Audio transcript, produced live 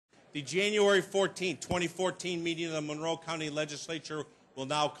The January 14, 2014 meeting of the Monroe County Legislature will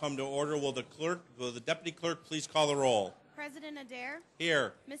now come to order. Will the Deputy Clerk please call the roll? President Adair.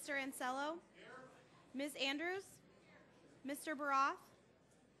 Here. Mr. Ansello. Here. Ms. Andrews. Here. Mr. Baroth.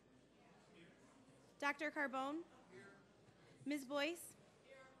 Here. Dr. Carbone. Here. Ms. Boyce.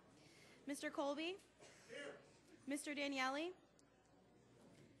 Here. Mr. Colby. Here. Mr. Daniele.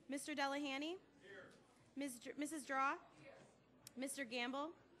 Mr. Delahanty. Here. Mrs. Draw. Here. Mr.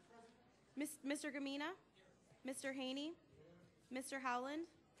 Gamble. Mr. Gamina. Here. Mr. Haney. Here. Mr. Howland.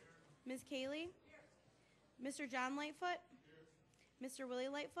 Here. Ms. Cayley. Here. Mr. John Lightfoot. Here. Mr. Willie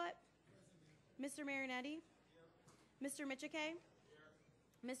Lightfoot. Here. Mr. Marinetti. Here. Mr. Michike. Here.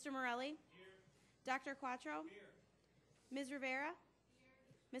 Mr. Morelli. Here. Dr. Quattro. Here. Ms. Rivera.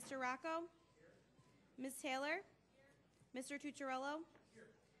 Here. Mr. Rocco. Here. Ms. Taylor. Here. Mr. Tucciarello.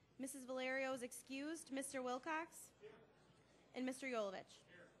 Here. Mrs. Valerio is excused. Mr. Wilcox. Here. And Mr. Yolovich.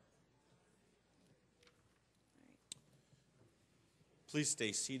 Please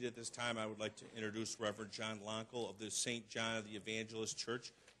stay seated at this time. I would like to introduce Reverend John Lonkel of the St. John of the Evangelist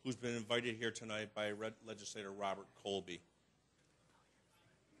Church, who's been invited here tonight by Legislator Robert Colby.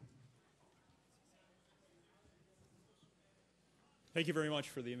 Thank you very much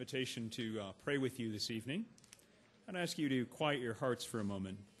for the invitation to pray with you this evening. I'd ask you to quiet your hearts for a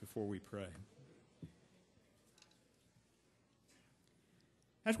moment before we pray.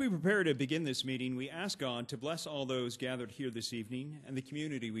 As we prepare to begin this meeting, we ask God to bless all those gathered here this evening and the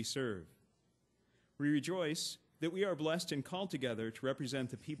community we serve. We rejoice that we are blessed and called together to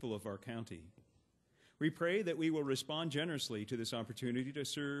represent the people of our county. We pray that we will respond generously to this opportunity to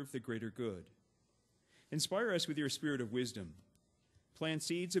serve the greater good. Inspire us with your spirit of wisdom. Plant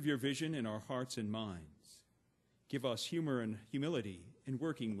seeds of your vision in our hearts and minds. Give us humor and humility in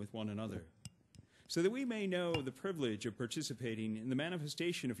working with one another, so that we may know the privilege of participating in the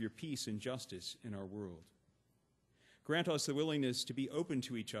manifestation of your peace and justice in our world. Grant us the willingness to be open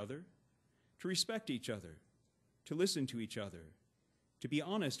to each other, to respect each other, to listen to each other, to be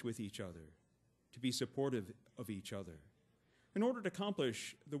honest with each other, to be supportive of each other, in order to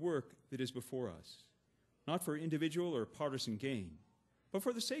accomplish the work that is before us, not for individual or partisan gain, but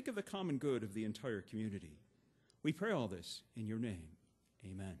for the sake of the common good of the entire community. We pray all this in your name.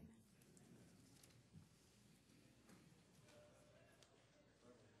 Amen.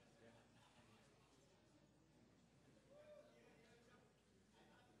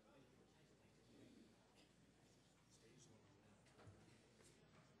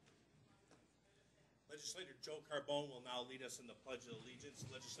 Legislator Joe Carbone will now lead us in the Pledge of Allegiance.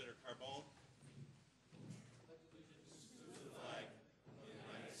 Legislator Carbone. Pledge allegiance to the flag of the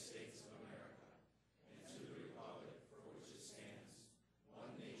United States of America and to the republic for which it stands, one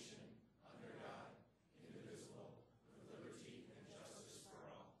nation, under God, indivisible, with liberty and justice for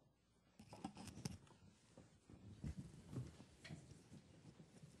all.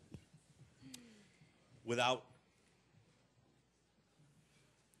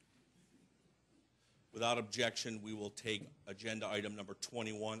 Without objection, we will take agenda item number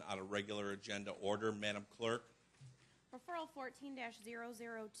 21 out of regular agenda order. Madam Clerk. Referral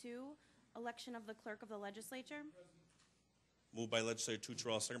 14-002, election of the clerk of the legislature. Moved by Legislator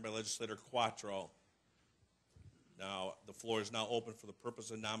Tucciarello, second by Legislator Quattro. Now, the floor is now open for the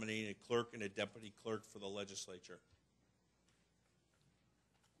purpose of nominating a clerk and a deputy clerk for the legislature.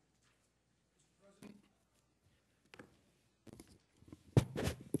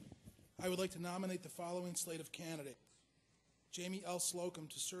 I would like to nominate the following slate of candidates: Jamie L. Slocum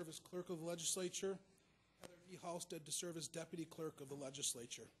to serve as clerk of the legislature, Heather E. Halstead to serve as deputy clerk of the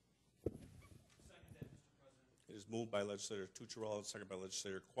legislature. It is moved by Legislator Tucciarello and second by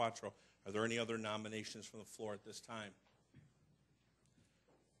Legislator Quattro. Are there any other nominations from the floor at this time?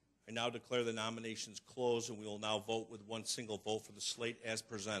 I now declare the nominations closed, and we will now vote with one single vote for the slate as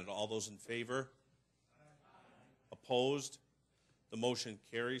presented. All those in favor? Aye. Opposed? The motion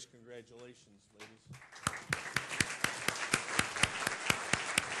carries. Congratulations, ladies.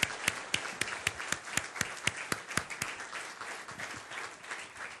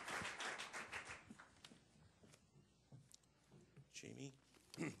 Jamie,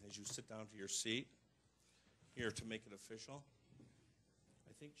 as you sit down to your seat, here to make it official.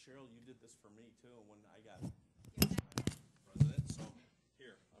 I think, Cheryl, you did this for me, too, when I got president. So,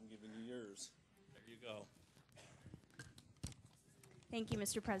 here, I'm giving you yours. There you go. Thank you,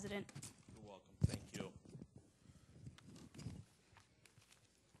 Mr. President. You're welcome. Thank you.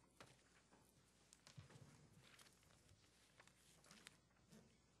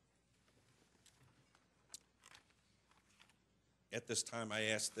 At this time, I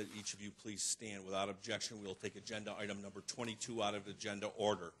ask that each of you please stand. Without objection, we will take agenda item number 22 out of agenda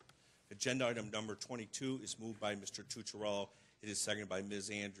order. Agenda item number 22 is moved by Mr. Tucciarello. It is seconded by Ms.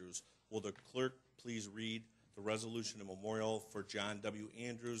 Andrews. Will the clerk please read the resolution of memorial for John W.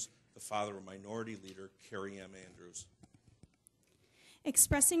 Andrews, the father of Minority Leader Carrie M. Andrews?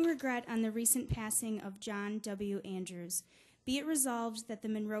 Expressing regret on the recent passing of John W. Andrews, be it resolved that the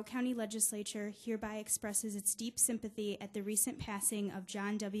Monroe County Legislature hereby expresses its deep sympathy at the recent passing of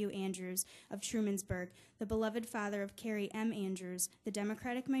John W. Andrews of Trumansburg, the beloved father of Carrie M. Andrews, the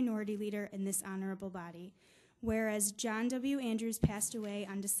Democratic Minority Leader in this honorable body. Whereas John W. Andrews passed away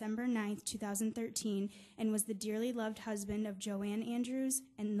on December 9, 2013, and was the dearly loved husband of Joanne Andrews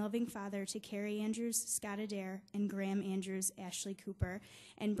and loving father to Carrie Andrews, Scott Adair, and Graham Andrews, Ashley Cooper,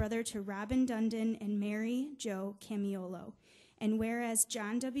 and brother to Robin Dundon and Mary Jo Camiolo. And whereas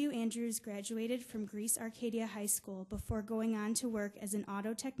John W. Andrews graduated from Greece Arcadia High School before going on to work as an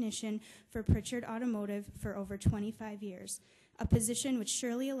auto technician for Pritchard Automotive for over 25 years, a position which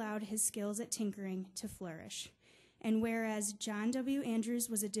surely allowed his skills at tinkering to flourish. And whereas John W. Andrews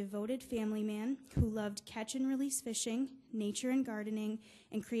was a devoted family man who loved catch and release fishing, nature and gardening,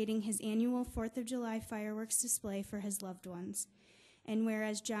 and creating his annual 4th of July fireworks display for his loved ones. And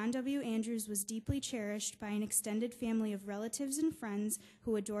whereas John W. Andrews was deeply cherished by an extended family of relatives and friends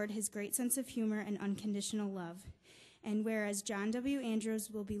who adored his great sense of humor and unconditional love. And whereas John W. Andrews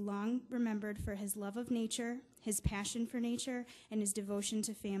will be long remembered for his love of nature, his passion for nature, and his devotion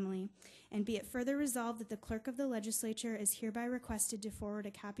to family. And be it further resolved that the clerk of the legislature is hereby requested to forward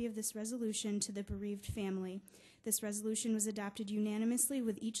a copy of this resolution to the bereaved family. This resolution was adopted unanimously,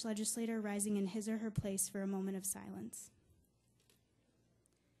 with each legislator rising in his or her place for a moment of silence.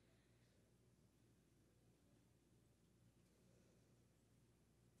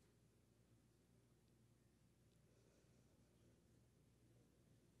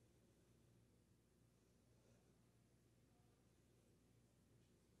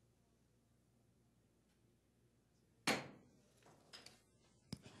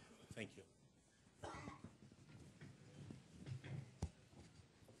 Thank you.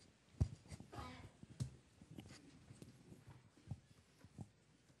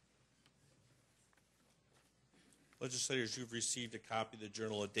 Legislators, you've received a copy of the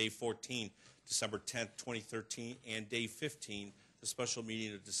Journal of Day 14, December 10th, 2013, and Day 15, the special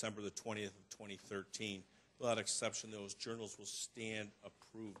meeting of December the 20th of 2013. Without exception, those journals will stand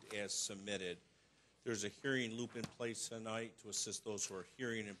approved as submitted. There's a hearing loop in place tonight to assist those who are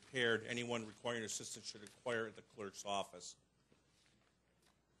hearing impaired. Anyone requiring assistance should inquire at the clerk's office.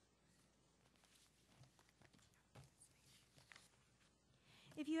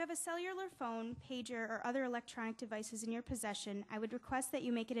 If you have a cellular phone, pager, or other electronic devices in your possession, I would request that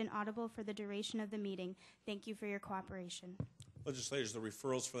you make it inaudible for the duration of the meeting. Thank you for your cooperation. Legislators, the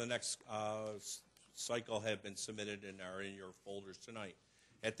referrals for the next cycle have been submitted and are in your folders tonight.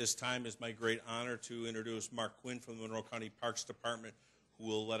 At this time, it's my great honor to introduce Mark Quinn from the Monroe County Parks Department, who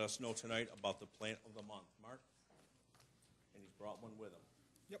will let us know tonight about the plant of the month. Mark? And he's brought one with him.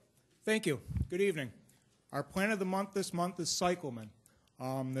 Yep. Thank you. Good evening. Our plant of the month this month is cyclamen.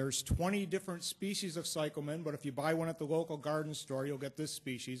 There's 20 different species of cyclamen, but if you buy one at the local garden store, you'll get this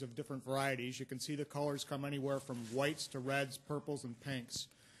species of different varieties. You can see the colors come anywhere from whites to reds, purples, and pinks.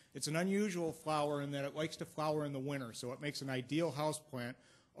 It's an unusual flower in that it likes to flower in the winter, so it makes an ideal house plant,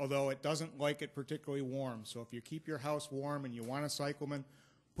 although it doesn't like it particularly warm. So if you keep your house warm and you want a cyclamen,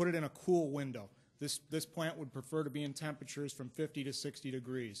 put it in a cool window. This plant would prefer to be in temperatures from 50 to 60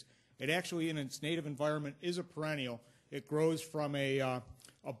 degrees. It actually, in its native environment, is a perennial. It grows from a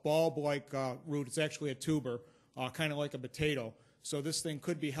bulb-like root. It's actually a tuber, kind of like a potato. So this thing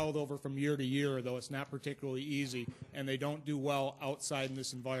could be held over from year to year, though it's not particularly easy, and they don't do well outside in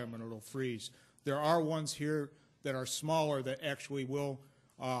this environment, or it'll freeze. There are ones here that are smaller that actually will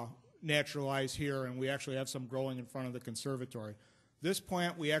naturalize here, and we actually have some growing in front of the conservatory. This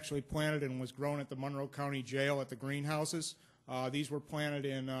plant we actually planted and was grown at the Monroe County Jail at the greenhouses. These were planted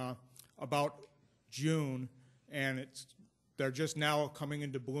in about June, and they're just now coming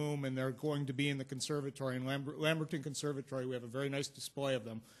into bloom, and they're going to be in the conservatory. In Lamberton Conservatory, we have a very nice display of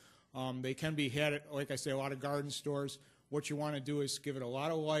them. They can be had at, like I say, a lot of garden stores. What you want to do is give it a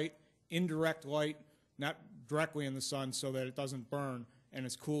lot of light, indirect light, not directly in the sun so that it doesn't burn, and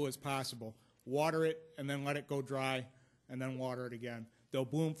as cool as possible. Water it, and then let it go dry, and then water it again. They'll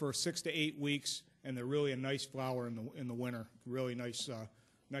bloom for 6 to 8 weeks, and they're really a nice flower in the winter. Really nice,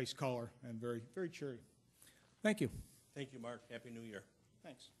 nice color, and very, very cheery. Thank you. Thank you, Mark. Happy New Year.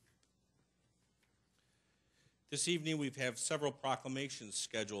 Thanks. This evening, we have several proclamations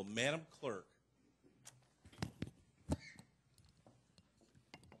scheduled. Madam Clerk.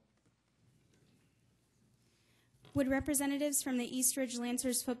 Would representatives from the East Ridge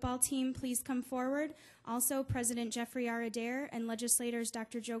Lancers football team please come forward? Also, President Jeffrey R. Adair and legislators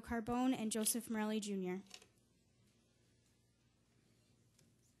Dr. Joe Carbone and Joseph Morelli, Jr.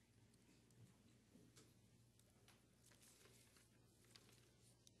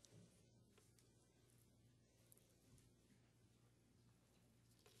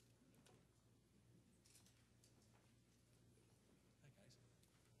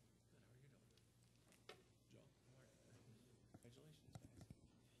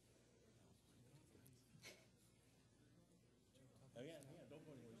 Oh, yeah, don't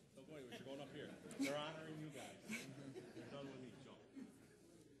go anywhere. Don't go anywhere. You're going up here. They're honoring you guys. You're done with me, Joe.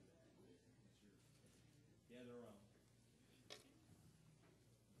 Yeah, they're around.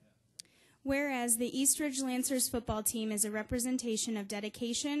 Whereas the East Ridge Lancers football team is a representation of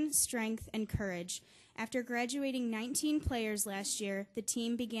dedication, strength, and courage. After graduating 19 players last year, the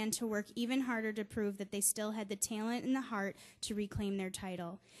team began to work even harder to prove that they still had the talent and the heart to reclaim their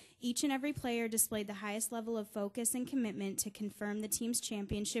title. Each and every player displayed the highest level of focus and commitment to confirm the team's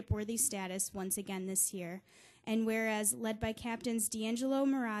championship-worthy status once again this year. And whereas, led by captains D'Angelo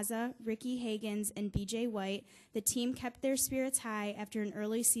Maraza, Ricky Hagans, and B.J. White, the team kept their spirits high after an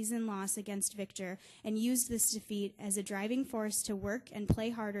early season loss against Victor and used this defeat as a driving force to work and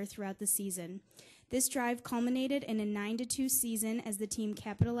play harder throughout the season. This drive culminated in a 9-2 season as the team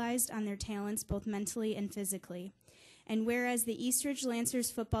capitalized on their talents both mentally and physically. And whereas the East Ridge Lancers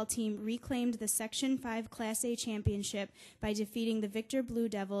football team reclaimed the Section 5 Class A championship by defeating the Victor Blue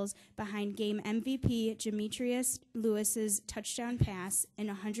Devils behind game MVP Demetrius Lewis's touchdown pass and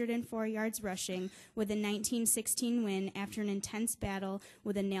 104 yards rushing with a 19-16 win after an intense battle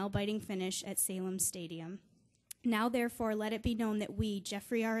with a nail-biting finish at Salem Stadium. Now, therefore, let it be known that we,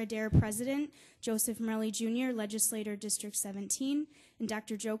 Jeffrey R. Adair, President, Joseph Morelli, Jr., Legislator District 17, and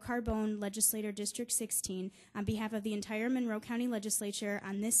Dr. Joe Carbone, Legislator District 16, on behalf of the entire Monroe County Legislature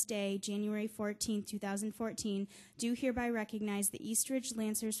on this day, January 14, 2014, do hereby recognize the East Ridge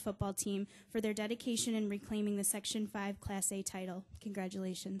Lancers football team for their dedication in reclaiming the Section 5 Class A title.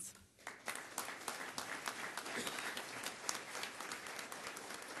 Congratulations.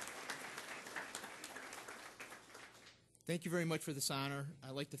 Thank you very much for this honor.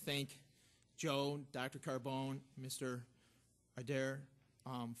 I'd like to thank Joe, Dr. Carbone, Mr. Adair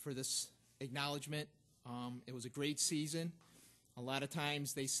for this acknowledgement. It was a great season. A lot of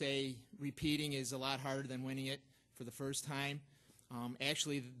times they say repeating is a lot harder than winning it for the first time.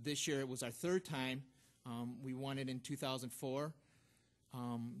 Actually, this year it was our third time. We won it in 2004.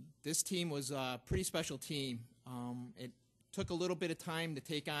 This team was a pretty special team. It took a little bit of time to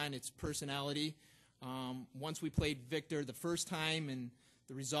take on its personality. Once we played Victor the first time and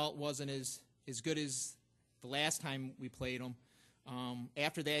the result wasn't as good as the last time we played them,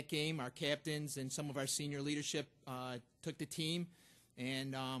 after that game, our captains and some of our senior leadership took the team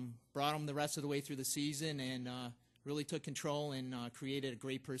and brought them the rest of the way through the season and really took control and created a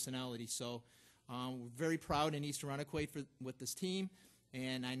great personality. So we're very proud in East Arundequoit with this team,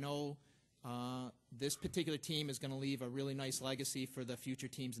 and I know this particular team is going to leave a really nice legacy for the future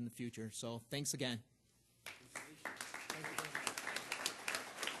teams in the future. So thanks again.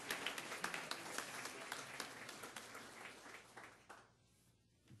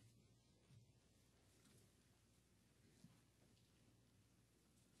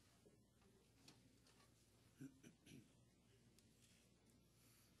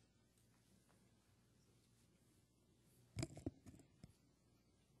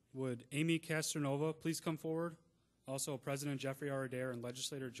 Would Amy Castronova please come forward? Also, President Jeffrey R. Adair and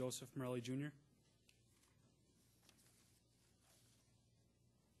Legislator Joseph Morelli, Jr.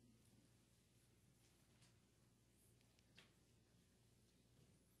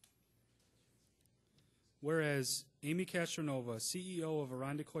 Whereas Amy Castronova, CEO of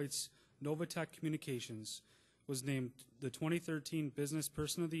Arundequoit's Novatech Communications, was named the 2013 Business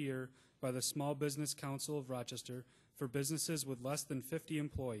Person of the Year by the Small Business Council of Rochester for businesses with less than 50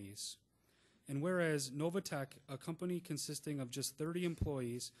 employees. And whereas Novatech, a company consisting of just 30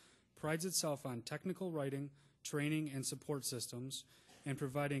 employees, prides itself on technical writing, training, and support systems, and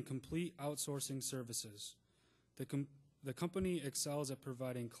providing complete outsourcing services. The company excels at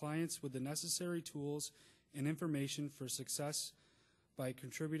providing clients with the necessary tools and information for success by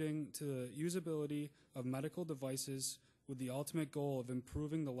contributing to the usability of medical devices with the ultimate goal of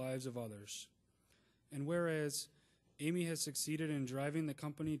improving the lives of others. And whereas Amy has succeeded in driving the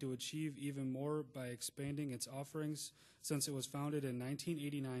company to achieve even more by expanding its offerings since it was founded in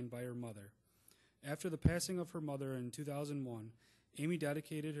 1989 by her mother. After the passing of her mother in 2001, Amy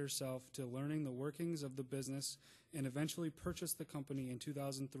dedicated herself to learning the workings of the business and eventually purchased the company in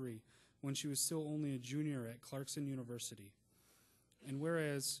 2003 when she was still only a junior at Clarkson University. And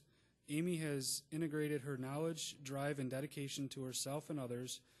whereas Amy has integrated her knowledge, drive, and dedication to herself and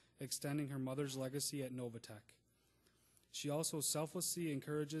others, extending her mother's legacy at Novatech. She also selflessly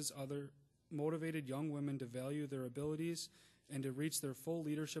encourages other motivated young women to value their abilities and to reach their full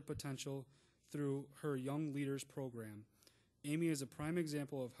leadership potential through her Young Leaders program. Amy is a prime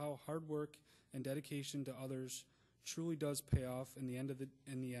example of how hard work and dedication to others truly does pay off in the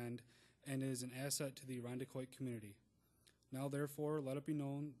end, and is an asset to the Irondequoit community. Now, therefore, let it be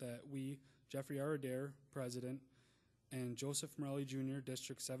known that we, Jeffrey R. Adair, President, and Joseph Morelli, Jr.,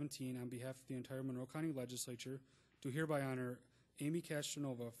 District 17, on behalf of the entire Monroe County Legislature, do hereby honor Amy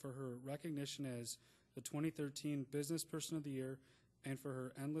Castronova for her recognition as the 2013 Business Person of the Year and for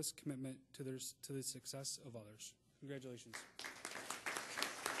her endless commitment to the success of others. Congratulations.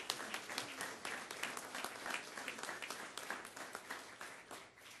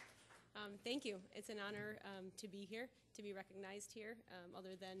 Thank you. It's an honor to be here, to be recognized here.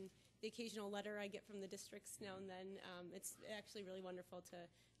 Other than the occasional letter I get from the districts now and then, it's actually really wonderful to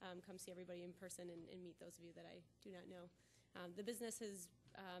come see everybody in person and meet those of you that I do not know. The business has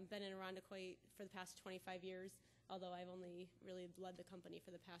been in Irondequoit for the past 25 years, although I've only really led the company for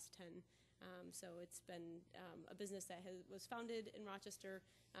the past 10. So it's been a business that was founded in Rochester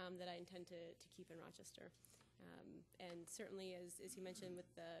that I intend to keep in Rochester. And certainly, as you mentioned, with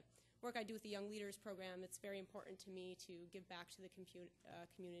the work I do with the Young Leaders program, it's very important to me to give back to the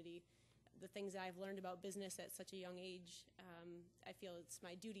community. The things that I've learned about business at such a young age, I feel it's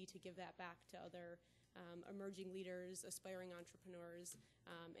my duty to give that back to other emerging leaders, aspiring entrepreneurs,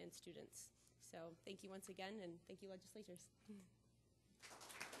 and students. So thank you once again, and thank you, legislators.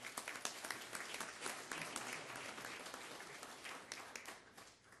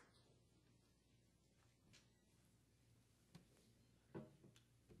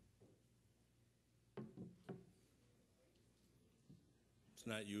 It's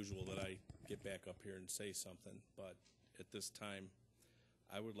not usual that I get back up here and say something, but at this time,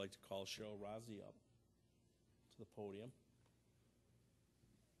 I would like to call Cheryl Rossi up to the podium.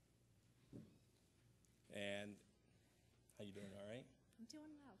 And how you doing? All right? I'm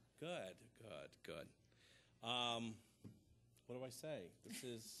doing well. Good, good, good. What do I say? This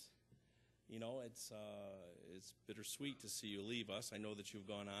is, you know, it's bittersweet to see you leave us. I know that you've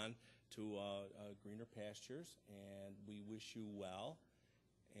gone on to greener pastures, and we wish you well.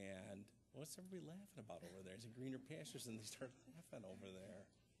 And what's everybody laughing about over there? Is it greener pastures? And they start laughing over there.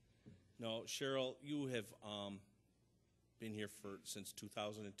 No, Cheryl, you have been here since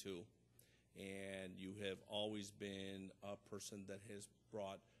 2002, and you have always been a person that has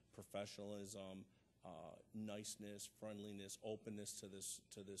brought professionalism, niceness, friendliness, openness to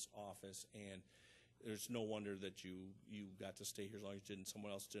this office. And there's no wonder that you got to stay here as long as you did, and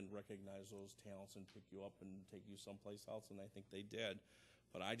someone else didn't recognize those talents and pick you up and take you someplace else, and I think they did.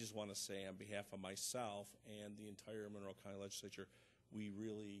 But I just want to say on behalf of myself and the entire Monroe County Legislature, we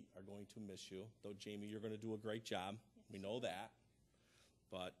really are going to miss you. Though, Jamie, you're going to do a great job. We know that.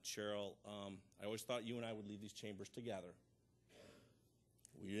 But, Cheryl, I always thought you and I would leave these chambers together.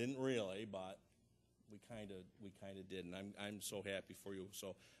 We didn't really, but we kind of did. And I'm so happy for you.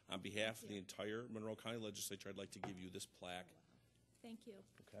 So on behalf of the entire Monroe County Legislature, I'd like to give you this plaque. Thank you.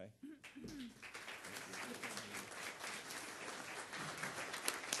 Okay?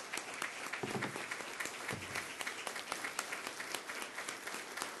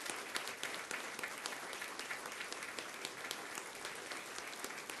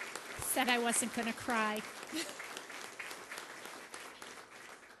 Said I wasn't going to cry.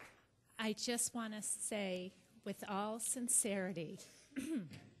 I just want to say, with all sincerity,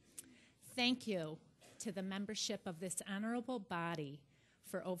 thank you to the membership of this honorable body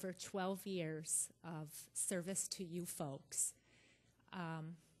for over 12 years of service to you folks.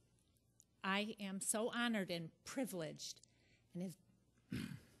 I am so honored and privileged and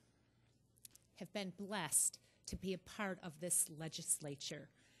have been blessed to be a part of this legislature.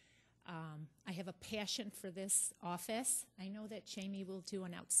 I have a passion for this office. I know that Jamie will do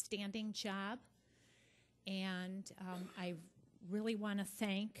an outstanding job, and I really want to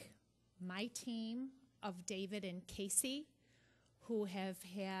thank my team of David and Casey, who have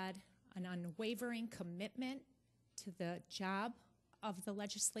had an unwavering commitment to the job of the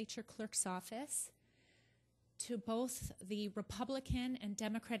legislature clerk's office, to both the Republican and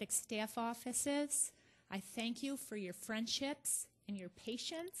Democratic staff offices. I thank you for your friendships and your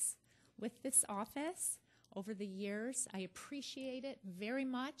patience with this office over the years. I appreciate it very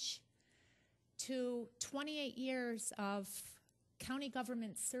much. To 28 years of county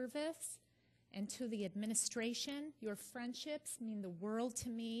government service and to the administration, your friendships mean the world to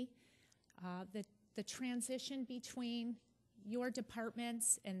me. The transition between your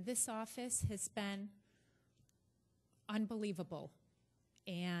departments and this office has been unbelievable.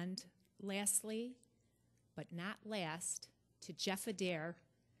 And lastly, but not last, to Jeff Adair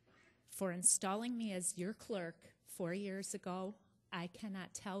for installing me as your clerk 4 years ago. I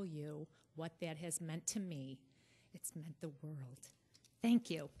cannot tell you what that has meant to me. It's meant the world. Thank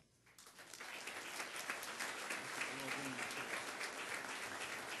you.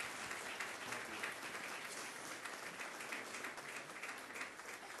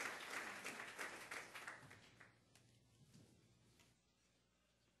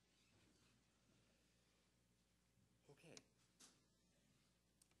 Okay.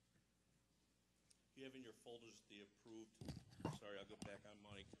 You have in your folders the approved, sorry, I'll go back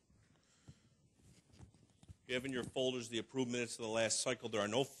on mic. You have in your folders the approved minutes of the last cycle. There are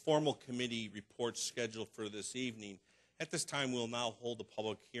no formal committee reports scheduled for this evening. At this time, we'll now hold a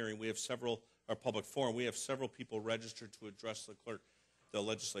public hearing. We have our public forum. We have several people registered to address the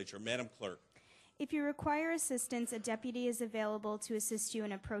legislature. Madam Clerk. If you require assistance, a deputy is available to assist you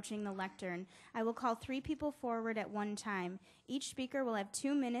in approaching the lectern. I will call 3 people forward at one time. Each speaker will have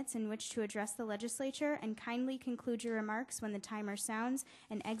 2 minutes in which to address the legislature, and kindly conclude your remarks when the timer sounds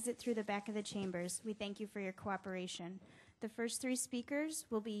and exit through the back of the chambers. We thank you for your cooperation. The first 3 speakers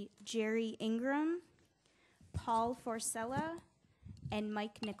will be Jerry Ingram, Paul Forcella, and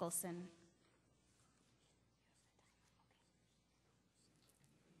Mike Nicholson.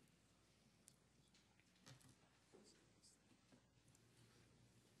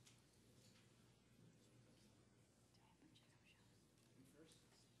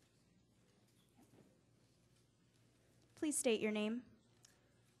 Please state your name.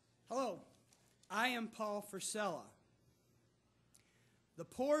 Hello, I am Paul Forcella. The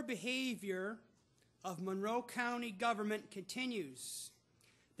poor behavior of Monroe County government continues.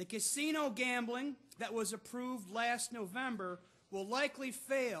 The casino gambling that was approved last November will likely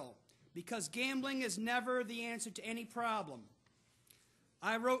fail because gambling is never the answer to any problem.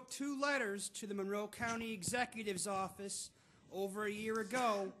 I wrote 2 letters to the Monroe County Executive's office over a year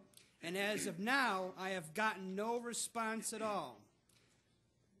ago, and as of now, I have gotten no response at all.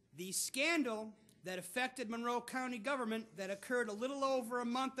 The scandal that affected Monroe County government that occurred a little over a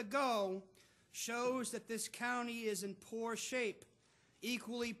month ago shows that this county is in poor shape.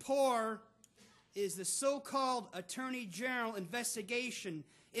 Equally poor is the so-called Attorney General investigation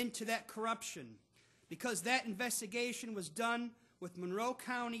into that corruption, because that investigation was done with Monroe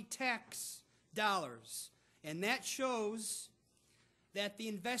County tax dollars, and that shows that the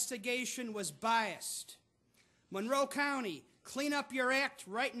investigation was biased. Monroe County, clean up your act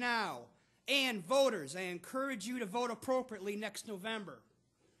right now. And voters, I encourage you to vote appropriately next November.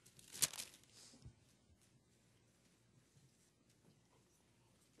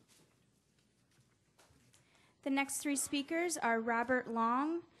 The next 3 speakers are Robert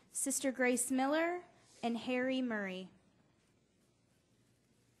Long, Sister Grace Miller, and Harry Murray.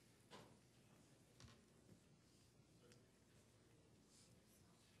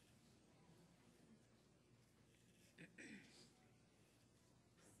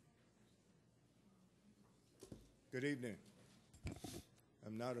 Good evening.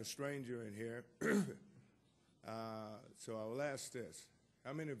 I'm not a stranger in here, so I will ask this.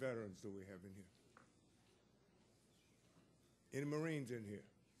 How many veterans do we have in here? Any Marines in here?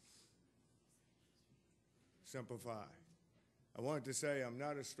 Simplify. I wanted to say I'm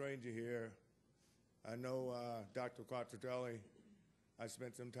not a stranger here. I know Dr. Quattratelli. I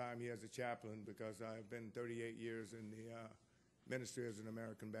spent some time here as a chaplain because I've been 38 years in the ministry as an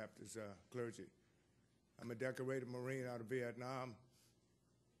American Baptist clergy. I'm a decorated Marine out of Vietnam,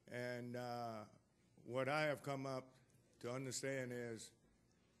 and what I have come up to understand is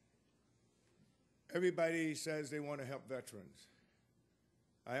everybody says they want to help veterans.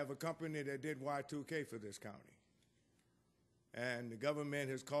 I have a company that did Y2K for this county, and the government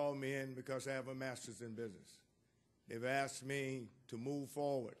has called me in because I have a master's in business. They've asked me to move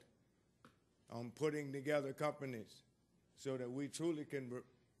forward on putting together companies so that we truly can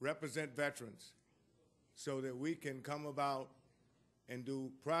represent veterans, so that we can come about and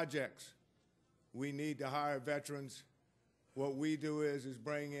do projects. We need to hire veterans. What we do is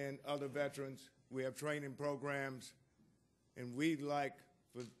bring in other veterans. We have training programs, and we'd like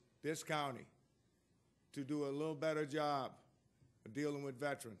for this county to do a little better job of dealing with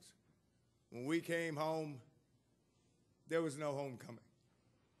veterans. When we came home, there was no homecoming.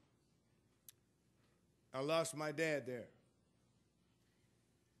 I lost my dad there.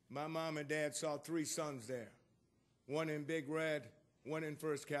 My mom and dad saw 3 sons there, one in Big Red, one in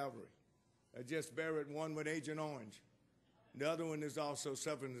 1st Cavalry. I just buried one with Agent Orange. The other one is also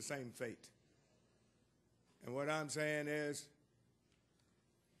suffering the same fate. And what I'm saying is,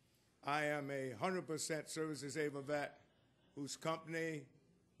 I am a 100% service-disabled vet whose company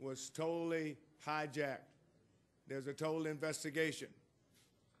was totally hijacked. There's a total investigation.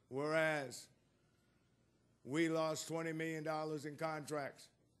 Whereas we lost $20 million in contracts.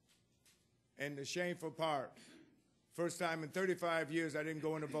 And the shameful part, first time in 35 years I didn't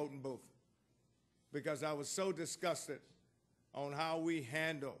go in the voting booth because I was so disgusted on how we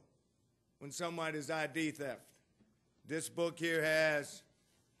handle when somebody's ID theft. This book here has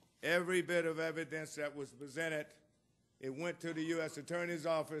every bit of evidence that was presented. It went to the U.S. Attorney's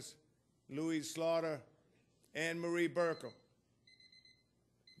Office, Louise Slaughter, and Marie Burkle.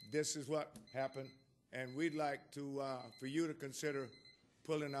 This is what happened, and we'd like to, for you to consider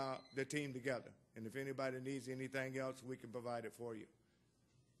pulling the team together. And if anybody needs anything else, we can provide it for you.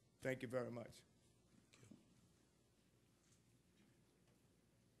 Thank you very much.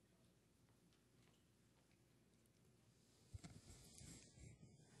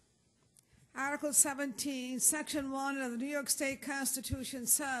 Article 17, Section 1 of the New York State Constitution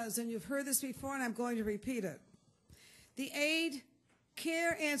says, and you've heard this before and I'm going to repeat it, the aid,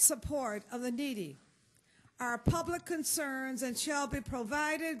 care, and support of the needy are public concerns and shall be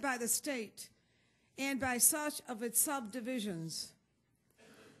provided by the state and by such of its subdivisions.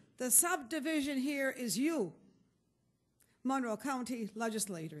 The subdivision here is you, Monroe County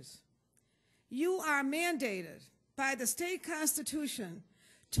legislators. You are mandated by the state constitution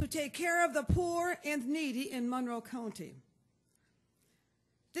to take care of the poor and needy in Monroe County.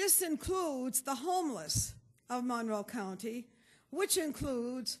 This includes the homeless of Monroe County, which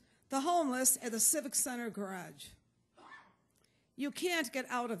includes the homeless at the Civic Center garage. You can't get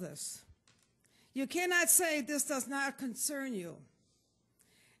out of this. You cannot say this does not concern you.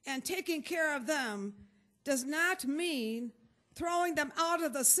 And taking care of them does not mean throwing them out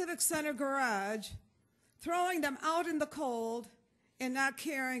of the Civic Center garage, throwing them out in the cold, and not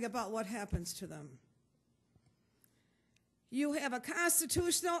caring about what happens to them. You have a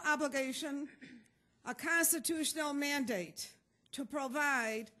constitutional obligation, a constitutional mandate to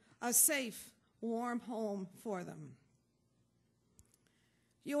provide a safe, warm home for them.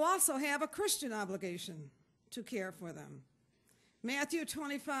 You also have a Christian obligation to care for them. Matthew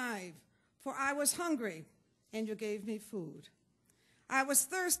 25, for I was hungry, and you gave me food. I was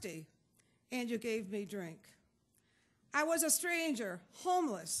thirsty, and you gave me drink. I was a stranger,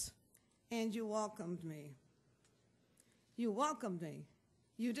 homeless, and you welcomed me. You welcomed me.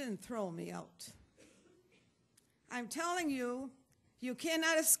 You didn't throw me out. I'm telling you, you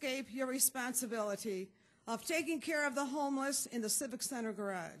cannot escape your responsibility of taking care of the homeless in the Civic Center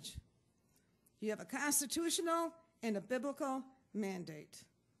garage. You have a constitutional and a biblical mandate.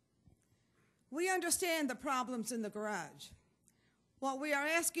 We understand the problems in the garage. What we are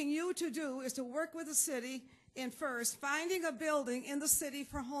asking you to do is to work with the city in first finding a building in the city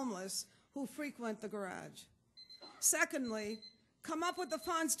for homeless who frequent the garage. Secondly, come up with the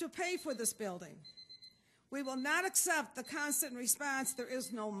funds to pay for this building. We will not accept the constant response, there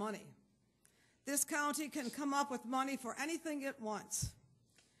is no money. This county can come up with money for anything it wants.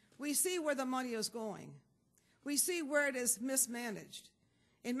 We see where the money is going. We see where it is mismanaged.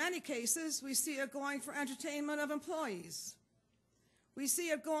 In many cases, we see it going for entertainment of employees. We see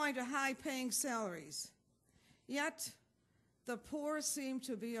it going to high-paying salaries. Yet, the poor seem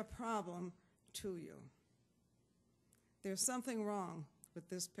to be a problem to you. There's something wrong with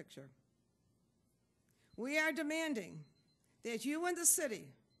this picture. We are demanding that you and the city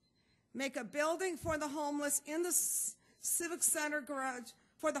make a building for the homeless in the Civic Center garage,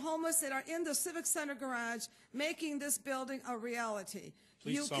 for the homeless that are in the Civic Center garage, making this building a reality.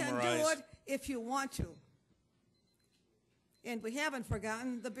 Please you summarize. can do it if you want to. And we haven't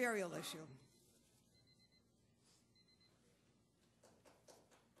forgotten the burial issue.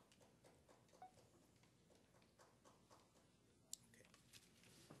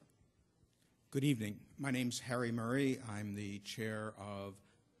 Good evening. My name's Harry Murray. I'm the chair of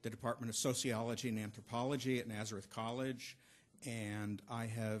the Department of Sociology and Anthropology at Nazareth College, and I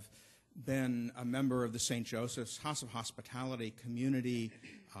have been a member of the St. Joseph's House of Hospitality community,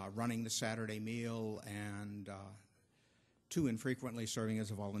 running the Saturday meal, and too infrequently serving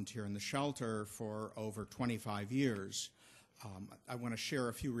as a volunteer in the shelter for over 25 years. I want to share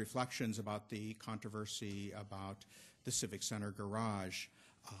a few reflections about the controversy about the Civic Center garage.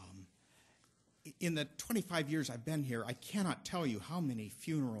 In the 25 years I've been here, I cannot tell you how many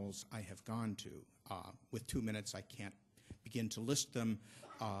funerals I have gone to. With 2 minutes, I can't begin to list them.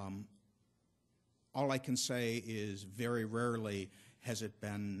 All I can say is very rarely has it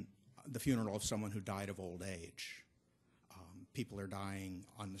been the funeral of someone who died of old age. people are dying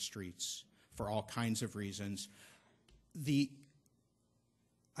on the streets for all kinds of reasons.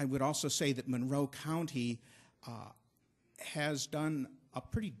 I would also say that Monroe County has done a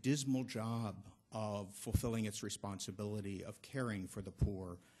pretty dismal job of fulfilling its responsibility of caring for the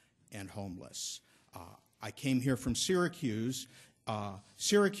poor and homeless. I came here from Syracuse.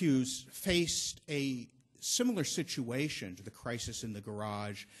 Syracuse faced a similar situation to the crisis in the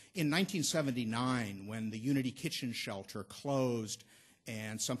garage in 1979 when the Unity Kitchen Shelter closed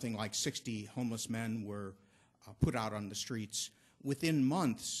and something like 60 homeless men were put out on the streets. Within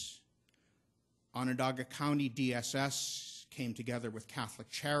months, Onondaga County DSS came together with Catholic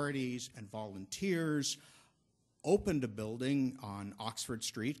Charities and volunteers, opened a building on Oxford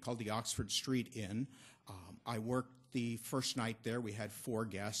Street called the Oxford Street Inn. I worked the first night there. We had 4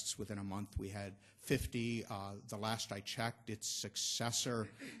 guests. Within a month, we had 50. The last I checked, its successor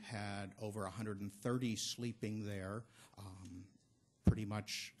had over 130 sleeping there, pretty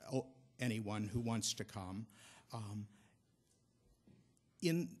much anyone who wants to come.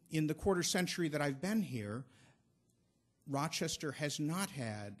 In the quarter century that I've been here, Rochester has not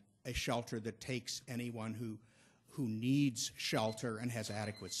had a shelter that takes anyone who needs shelter and has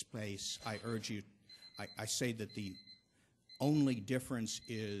adequate space. I urge you, I say that the only difference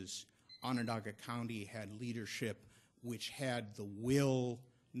is Onondaga County had leadership which had the will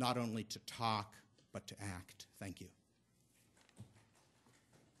not only to talk, but to act. Thank you.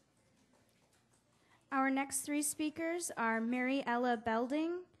 Our next 3 speakers are Mary Ella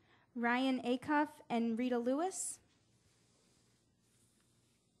Belding, Ryan Acuff, and Rita Lewis.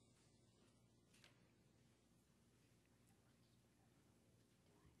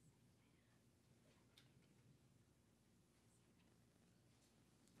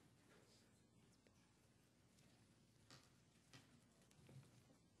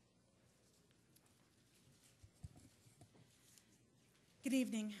 Good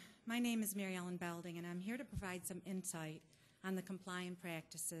evening. My name is Mary Ellen Belding, and I'm here to provide some insight on the compliant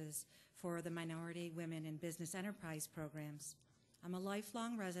practices for the Minority, Women, and Business Enterprise programs. I'm a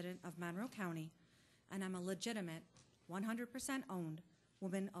lifelong resident of Monroe County, and I'm a legitimate, 100% owned,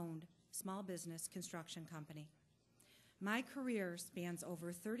 woman-owned small business construction company. My career spans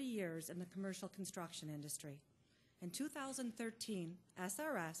over 30 years in the commercial construction industry. In 2013,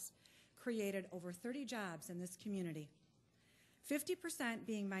 SRS created over 30 jobs in this community, 50%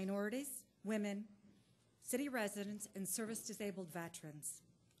 being minorities, women, city residents, and service-disabled veterans.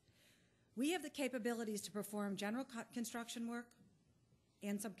 We have the capabilities to perform general construction work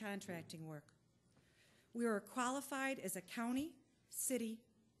and subcontracting work. We are qualified as a county, city,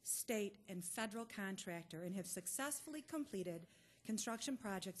 state, and federal contractor and have successfully completed construction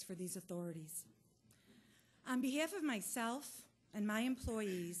projects for these authorities. On behalf of myself and my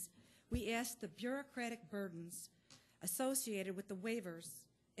employees, we ask the bureaucratic burdens associated with the waivers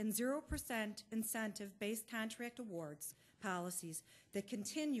and 0% incentive-based contract awards policies that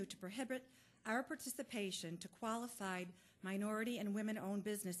continue to prohibit our participation to qualified minority and women-owned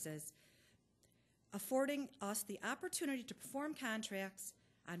businesses, affording us the opportunity to perform contracts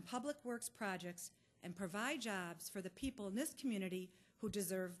on public works projects and provide jobs for the people in this community who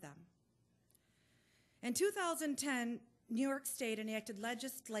deserve them. In 2010, New York State enacted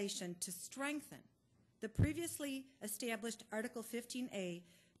legislation to strengthen the previously established Article 15A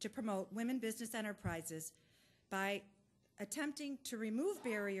to promote women business enterprises by attempting to remove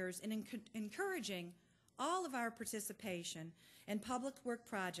barriers and encouraging all of our participation in public work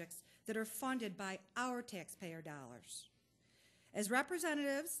projects that are funded by our taxpayer dollars. As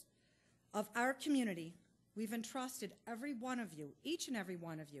representatives of our community, we've entrusted every one of you, each and every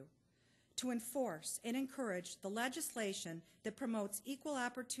one of you, to enforce and encourage the legislation that promotes equal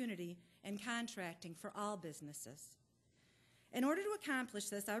opportunity and contracting for all businesses. In order to accomplish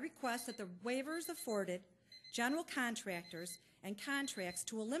this, I request that the waivers afforded general contractors and contracts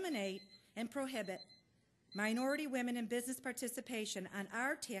to eliminate and prohibit minority, women, and business participation on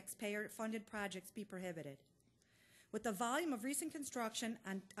our taxpayer-funded projects be prohibited. With the volume of recent construction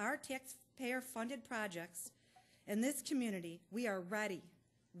on our taxpayer-funded projects in this community, we are ready,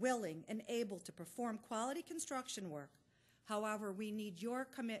 willing, and able to perform quality construction work. However, we need your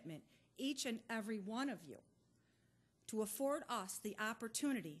commitment, each and every one of you, to afford us the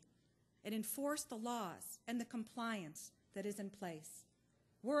opportunity and enforce the laws and the compliance that is in place.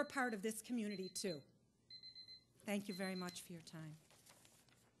 We're a part of this community too. Thank you very much for your time.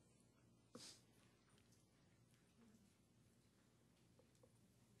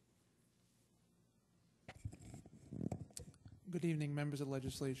 Good evening, members of the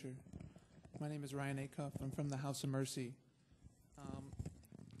Legislature. My name is Ryan Acuff. I'm from the House of Mercy.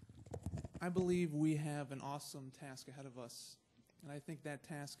 I believe we have an awesome task ahead of us and I think that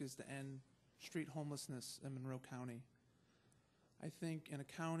task is to end street homelessness in Monroe County. I think in a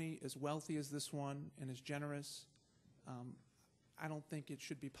county as wealthy as this one and as generous, I don't think it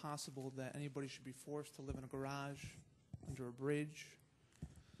should be possible that anybody should be forced to live in a garage, under a bridge,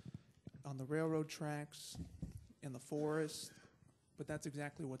 on the railroad tracks, in the forest, but that's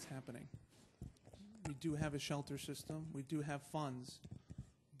exactly what's happening. We do have a shelter system, we do have funds,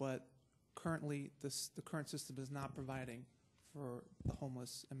 but currently the current system is not providing for the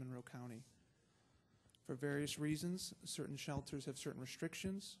homeless in Monroe County. For various reasons, certain shelters have certain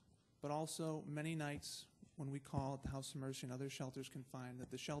restrictions, but also many nights when we call at the House of Mercy and other shelters can find that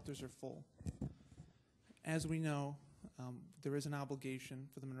the shelters are full. As we know, there is an obligation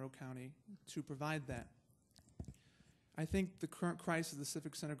for the Monroe County to provide that. I think the current crisis of the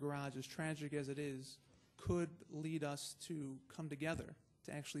Civic Center garage, as tragic as it is, could lead us to come together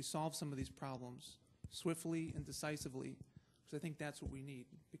to actually solve some of these problems swiftly and decisively, because I think that's what we need,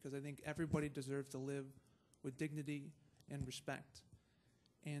 because I think everybody deserves to live with dignity and respect.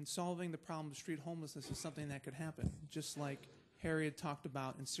 And solving the problem of street homelessness is something that could happen, just like Harry had talked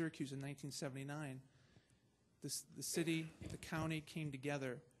about in Syracuse in 1979. The city, the county came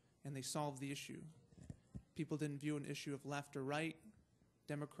together and they solved the issue. People didn't view an issue of left or right,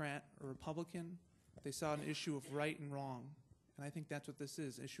 Democrat or Republican. They saw an issue of right and wrong. And I think that's what this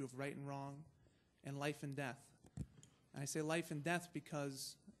is, issue of right and wrong and life and death. And I say life and death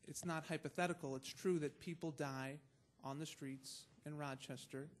because it's not hypothetical. It's true that people die on the streets in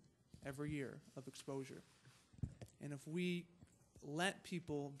Rochester every year of exposure. And if we let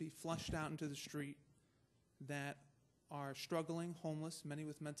people be flushed out into the street that are struggling, homeless, many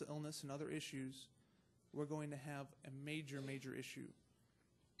with mental illness and other issues, we're going to have a major, major issue.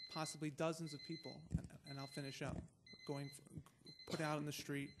 Possibly dozens of people, and I'll finish up, put out in the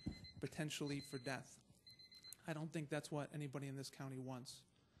street, potentially for death. I don't think that's what anybody in this county wants.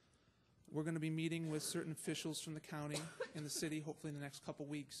 We're going to be meeting with certain officials from the county and the city, hopefully in the next couple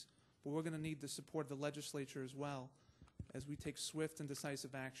weeks, but we're going to need the support of the legislature as well as we take swift and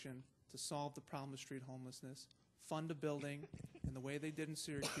decisive action to solve the problem of street homelessness, fund a building in the way they did in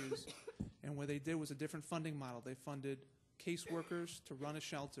Syracuse, and what they did was a different funding model. They funded caseworkers to run a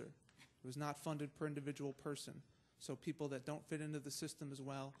shelter. It was not funded per individual person, so people that don't fit into the system as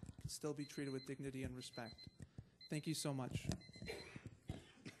well can still be treated with dignity and respect. Thank you so much.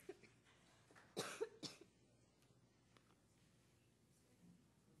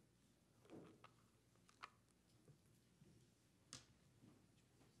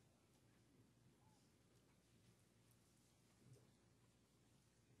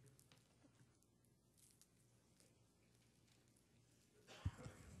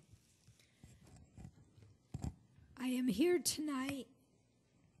 I am here tonight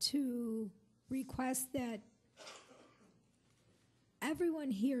to request that everyone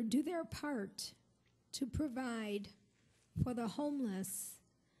here do their part to provide for the homeless,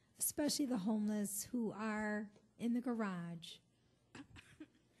 especially the homeless who are in the garage.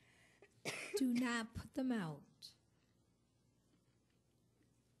 Do not put them out.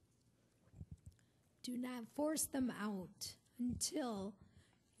 Do not force them out until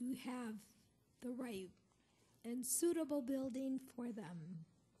you have the right and suitable building for them.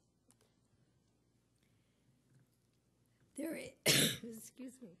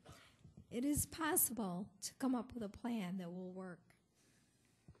 Excuse me. It is possible to come up with a plan that will work.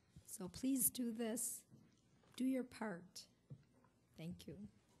 So please do this. Do your part. Thank you.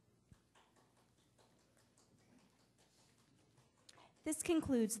 This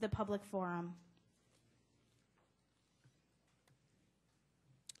concludes the public forum.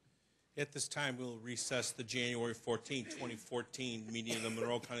 At this time, we will recess the January 14, 2014 meeting of the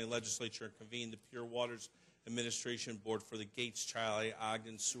Monroe County Legislature and convene the Pure Waters Administration Board for the Gates, Chi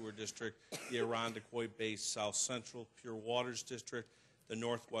Ogden Sewer District, the Irondequoit-based South Central Pure Waters District, the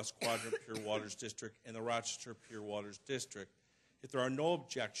Northwest Quadrant Pure Waters District, and the Rochester Pure Waters District. If there are no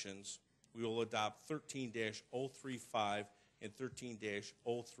objections, we will adopt 13-035 and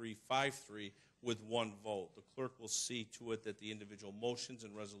 13-0353 with one vote. The clerk will see to it that the individual motions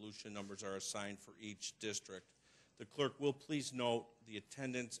and resolution numbers are assigned for each district. The clerk will please note the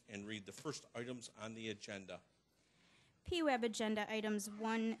attendance and read the first items on the agenda. PWeb agenda items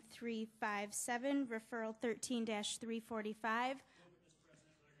 1, 3, 5, 7, referral 13-345.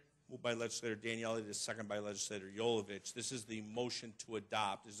 Moved by Legislator Daniele, the second by Legislator Yolovich. This is the motion to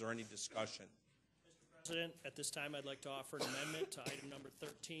adopt. Is there any discussion? Mr. President, at this time I'd like to offer an amendment to item number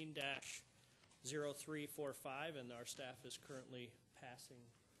 13-0345, and our staff is currently passing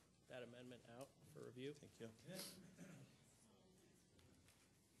that amendment out for review. Thank you.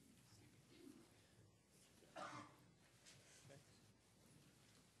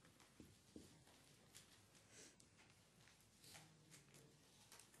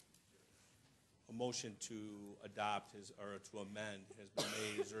 motion to adopt or to amend has been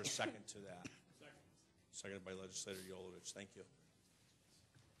made. Is there a second to that? Second. Seconded by Legislator Yolovich. Thank you.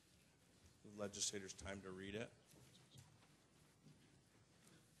 The legislator's time to read it.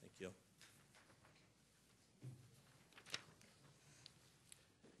 Thank you.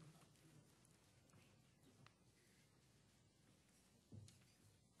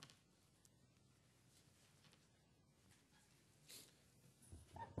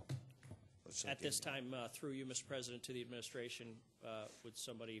 At this time, through you, Mr. President, to the administration, would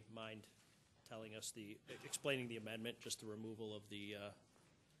somebody mind telling us explaining the amendment, just the removal of these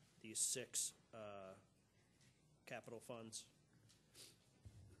 6 capital funds?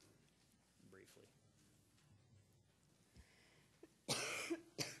 Briefly.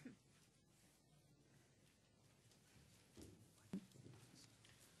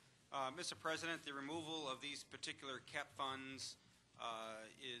 Mr. President, the removal of these particular capital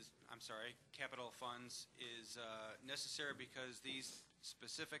funds is necessary because these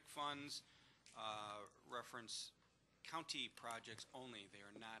specific funds reference county projects only. They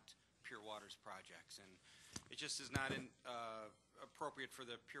are not Pure Waters projects, and it just is not appropriate for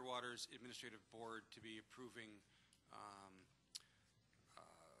the Pure Waters Administrative Board to be approving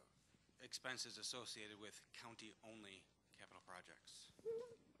expenses associated with county-only capital projects.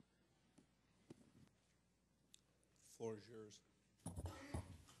 Floor is yours.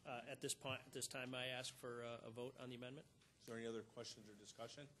 At this time, I ask for a vote on the amendment. Is there any other questions or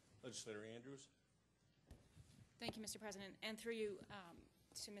discussion? Legislator Andrews. Thank you, Mr. President, and through you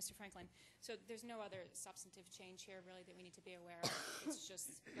to Mr. Franklin. So there's no other substantive change here, really, that we need to be aware of. It's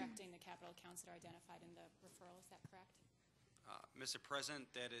just correcting the capital accounts that are identified in the referral. Is that correct? Mr. President,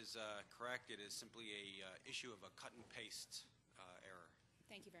 that is correct. It is simply a issue of a cut and paste error.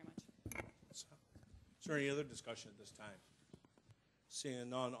 Thank you very much. Is there any other discussion at this time? Seeing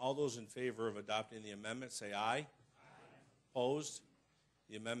none, all those in favor of adopting the amendment say aye. Aye. Opposed?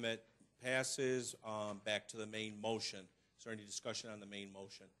 The amendment passes. Back to the main motion. Is there any discussion on the main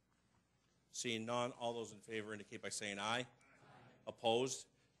motion? Seeing none, all those in favor indicate by saying aye. Aye. Opposed?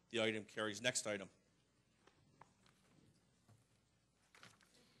 The item carries. Next item.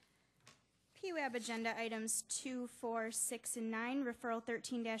 PWAB agenda items 2, 4, 6, and 9. Referral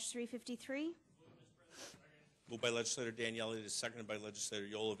 13-353. Moved by Legislator Daniele. It is seconded by Legislator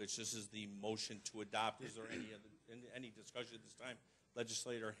Yolovich. This is the motion to adopt. Is there any discussion at this time?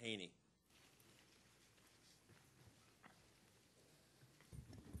 Legislator Haney.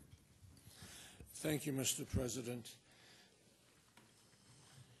 Thank you, Mr. President.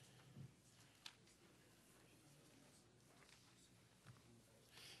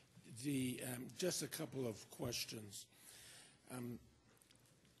 Just a couple of questions.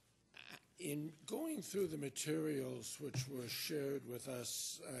 In going through the materials which were shared with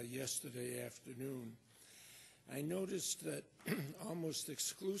us yesterday afternoon, I noticed that almost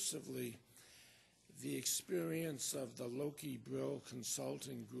exclusively the experience of the Loki Brill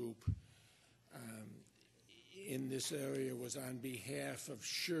Consulting Group in this area was on behalf of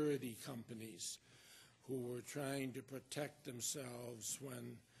surety companies who were trying to protect themselves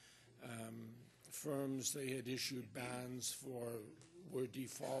when firms they had issued bonds for were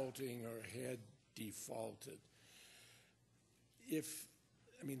defaulting or had defaulted.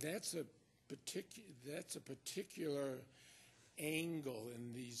 That's a particular angle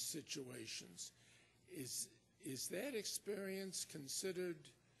in these situations. Is that experience considered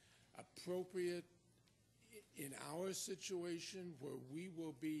appropriate in our situation where we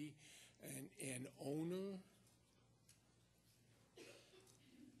will be an owner?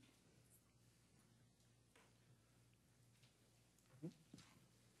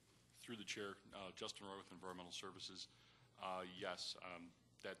 Through the chair, Justin Roy with Environmental Services. Yes,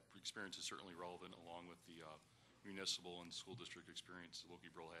 that experience is certainly relevant along with the municipal and school district experience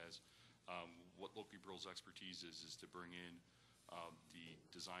Loki Brill has. What Loki Brill's expertise is to bring in the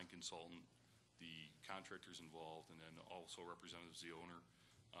design consultant, the contractors involved, and then also representatives of the owner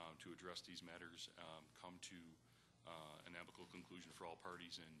to address these matters, come to an amicable conclusion for all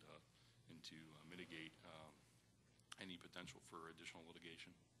parties, and to mitigate any potential for additional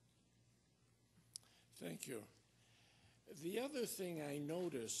litigation. Thank you. The other thing I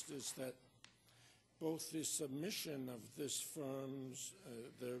noticed is that both the submission of this firm's,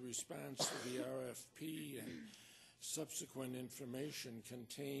 the response to the RFP and subsequent information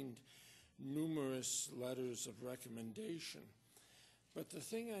contained numerous letters of recommendation. But the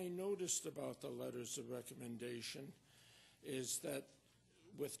thing I noticed about the letters of recommendation is that,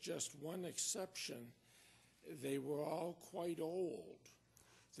 with just one exception, they were all quite old.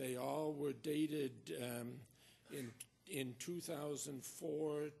 They all were dated in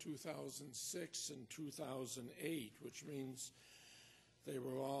 2004, 2006, and 2008, which means they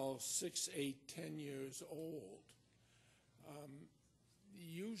were all 6, 8, 10 years old.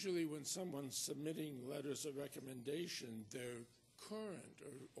 Usually when someone's submitting letters of recommendation, they're current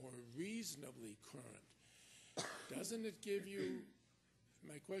or reasonably current. Doesn't it give you,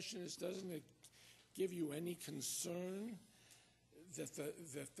 my question is, doesn't it give you any concern that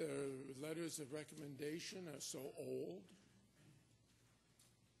the letters of recommendation are so old?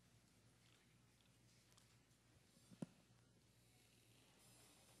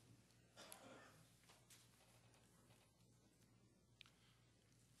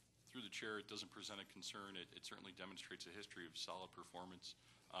 Through the chair, it doesn't present a concern. It certainly demonstrates a history of solid performance,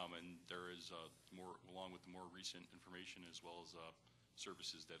 and there is more, along with the more recent information, as well as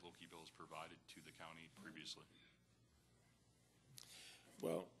services that Loki Bill has provided to the county previously.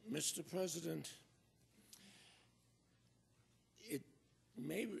 Well, Mr. President, it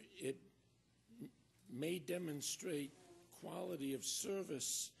may demonstrate quality of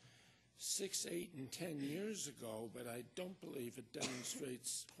service 6, 8, and 10 years ago, but I don't believe it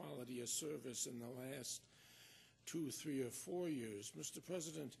demonstrates quality of service in the last 2, 3, or 4 years. Mr.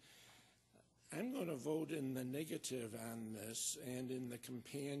 President, I'm going to vote in the negative on this and in the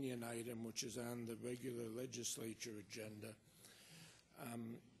companion item, which is on the regular legislature agenda,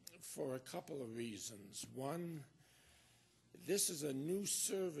 for a couple of reasons. One, this is a new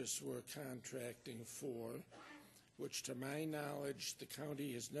service we're contracting for, which to my knowledge the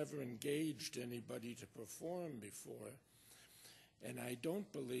county has never engaged anybody to perform before, and I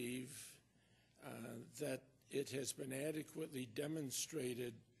don't believe that it has been adequately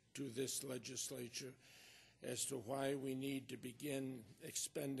demonstrated to this legislature as to why we need to begin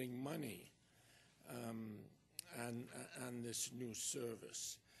expending money on this new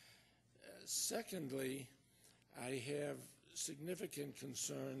service. Secondly, I have significant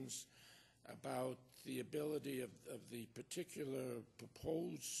concerns about the ability of the particular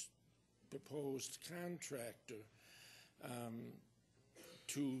proposed contractor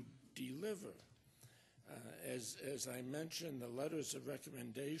to deliver. As I mentioned, the letters of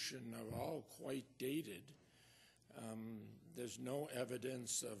recommendation are all quite dated. There's no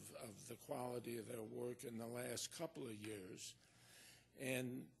evidence of the quality of their work in the last couple of years.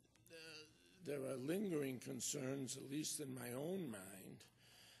 And there are lingering concerns, at least in my own mind,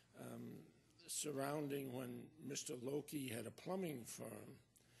 surrounding when Mr. Loki had a plumbing firm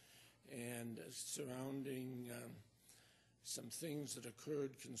and surrounding some things that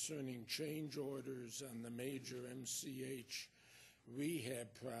occurred concerning change orders on the major MCH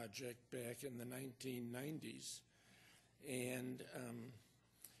rehab project back in the 1990s. And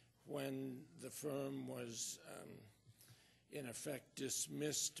when the firm was in effect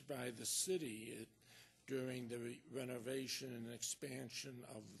dismissed by the city during the renovation and expansion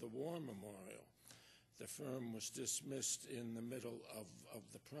of the War Memorial. The firm was dismissed in the middle of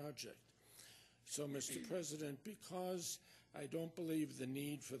the project. So, Mr. President, because I don't believe the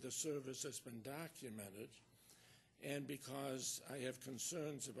need for the service has been documented, and because I have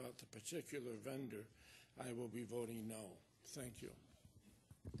concerns about the particular vendor, I will be voting no. Thank you.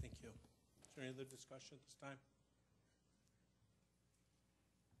 Thank you. Is there any other discussion at this time?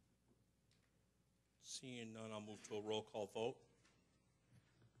 Seeing none, I'll move to a roll call vote.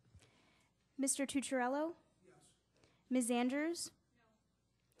 Mr. Tucciarello? Yes. Ms. Andrews?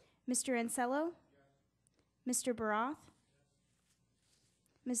 No. Mr. Ansello? Yes. Mr. Baroth? Yes.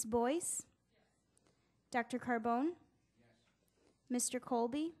 Ms. Boyce? Yes. Dr. Carbone? Yes. Mr.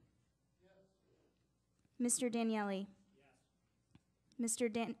 Colby? Yes. Mr. Daniele? Yes.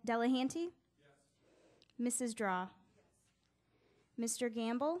 Mr. Delahanty? Yes. Mrs. Draw? Yes. Mr.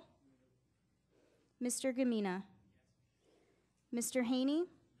 Gamble? Mr. Gamina? Yes. Mr. Haney?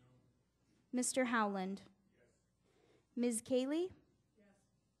 No. Mr. Howland? Yes. Ms. Cayley?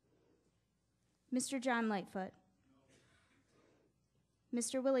 Yes. Mr. John Lightfoot? No.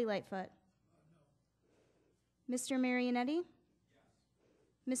 Mr. Willie Lightfoot? No. Mr. Marionetti?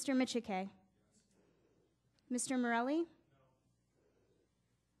 Yes. Mr. Michike? Yes. Mr. Morelli? No.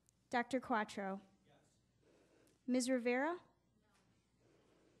 Dr. Quattro? Yes. Ms. Rivera?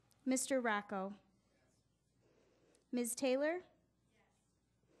 No. Mr. Rocco? Ms. Taylor?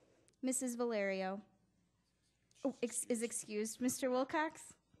 Yes. Mrs. Valerio? Oh, is excused. Mr. Wilcox?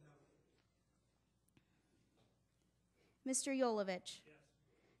 No. Mr. Yolovich? Yes.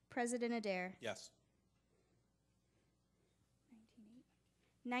 President Adair? Yes.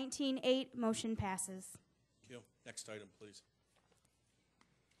 19-8, motion passes. Thank you. Next item, please.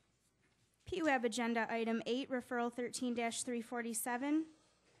 PUAB Agenda Item 8, Referral 13-347.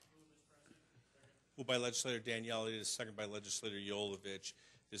 Moved by legislator Daniele, it is second by legislator Jolovich.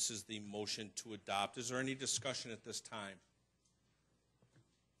 This is the motion to adopt. Is there any discussion at this time?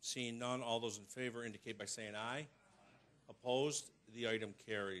 Seeing none, all those in favor indicate by saying aye. Opposed? The item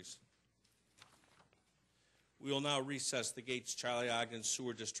carries. We will now recess the Gates Charlie Ogden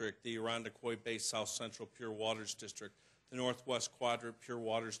Sewer District, the Irondequoit Bay South Central Pure Waters District, the Northwest Quadrant Pure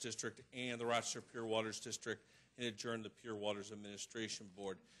Waters District, and the Rochester Pure Waters District, and adjourn the Pure Waters Administration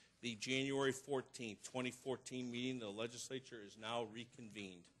Board. The January 14th, 2014 meeting of the legislature is now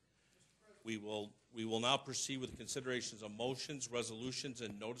reconvened. We will now proceed with considerations of motions, resolutions,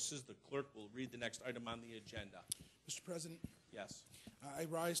 and notices. The clerk will read the next item on the agenda. Mr. President, Yes. I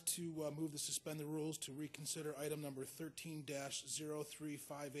rise to move to suspend the rules to reconsider item number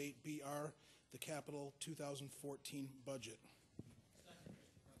 13-0358BR, the capital 2014 budget.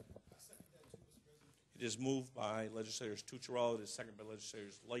 It is moved by legislators Tucciarello. It is seconded by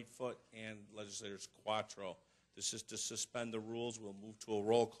legislators Lightfoot and legislators Quattro. This is to suspend the rules. We'll move to a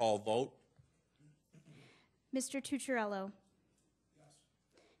roll call vote. Mr. Tucciarello. Yes.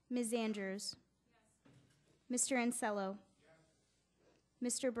 Ms. Andrews. Yes. Mr. Ansello.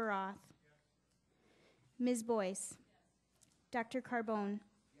 Yes. Mr. Baroth. Yes. Ms. Boyce. Yes. Dr. Carbone.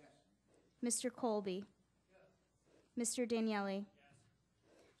 Yes. Mr. Colby. Yes. Mr. Daniele.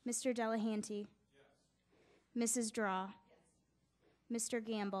 Yes. Mr. Delahanty. Yes. Mrs. Draw. Yes. Mr.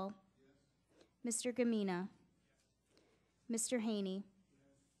 Gamble. Yes. Mr. Gamina. Yes. Mr. Haney.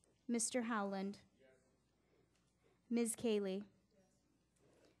 Yes. Mr. Howland. Yes. Ms. Cayley.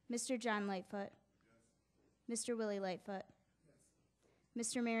 Yes. Mr. John Lightfoot. Yes. Mr. Willie Lightfoot.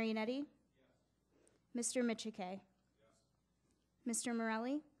 Yes. Mr. Marionetti. Yes. Mr. Michike. Yes. Mr.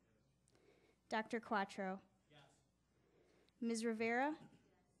 Morelli. Yes. Dr. Quattro. Yes. Ms. Rivera.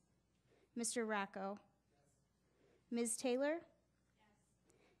 Yes. Mr. Rocco. Yes. Ms. Taylor.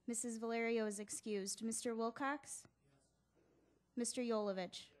 Yes. Mrs. Valerio is excused. Mr. Wilcox. Yes. Mr.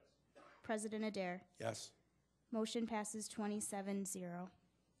 Jolovich. Yes. President Adair. Yes. Motion passes 27-0.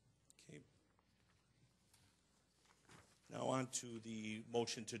 Okay. Now on to the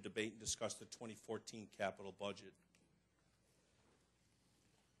motion to debate and discuss the 2014 capital budget.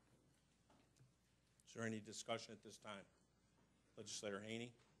 Is there any discussion at this time? Legislator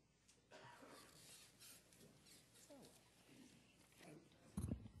Haney?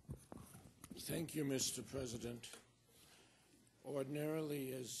 Thank you, Mr. President.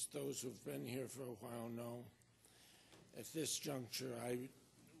 Ordinarily, as those who've been here for a while know, at this juncture, I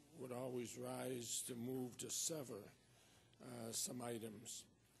would always rise to move to sever some items.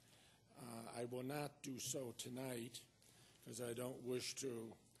 I will not do so tonight because I don't wish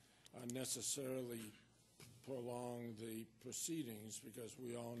to unnecessarily prolong the proceedings because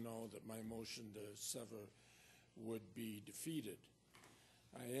we all know that my motion to sever would be defeated.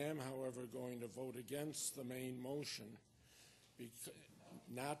 I am, however, going to vote against the main motion,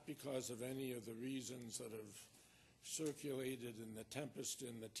 not because of any of the reasons that have circulated in the tempest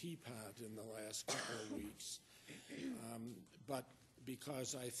in the teapot in the last couple of weeks, but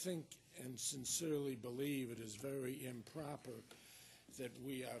because I think and sincerely believe it is very improper that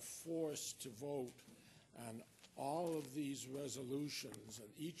we are forced to vote on all of these resolutions, and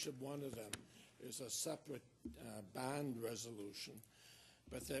each of one of them is a separate bond resolution,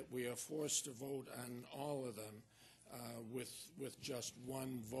 but that we are forced to vote on all of them with just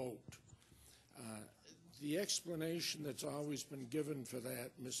one vote. The explanation that's always been given for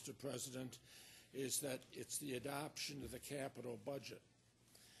that, Mr. President, is that it's the adoption of the capital budget.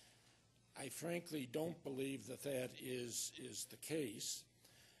 I frankly don't believe that that is the case,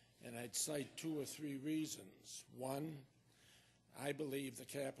 and I'd cite 2 or 3 reasons. One, I believe the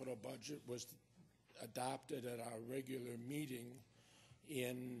capital budget was adopted at our regular meeting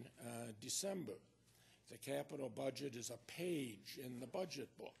in December. The capital budget is a page in the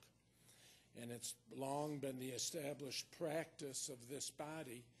budget book. And it's long been the established practice of this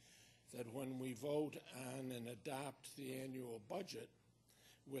body that when we vote on and adopt the annual budget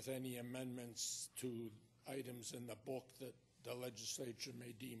with any amendments to items in the book that the legislature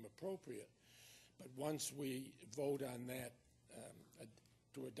may deem appropriate, but once we vote on that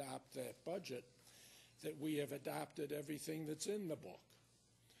to adopt that budget, that we have adopted everything that's in the book.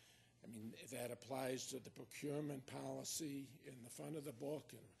 I mean, that applies to the procurement policy in the front of the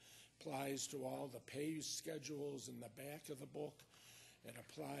book and applies to all the pay schedules in the back of the book. It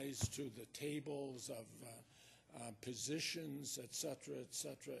applies to the tables of positions, et cetera, et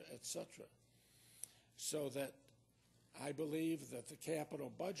cetera, et cetera. So that I believe that the capital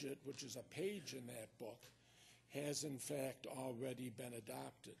budget, which is a page in that book, has in fact already been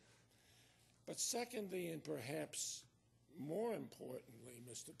adopted. But secondly, and perhaps more importantly,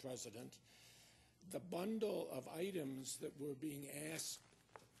 Mr. President, the bundle of items that we're being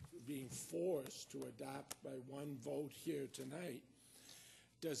forced to adopt by one vote here tonight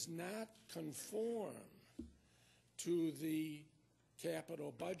does not conform to the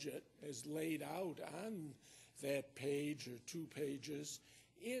capital budget as laid out on that page or 2 pages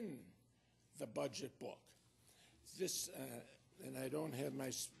in the budget book. This, and I don't have my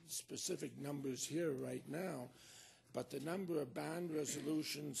specific numbers here right now, but the number of bond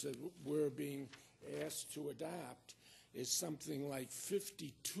resolutions that we're being asked to adopt is something like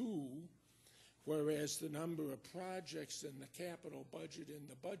 52, whereas the number of projects in the capital budget in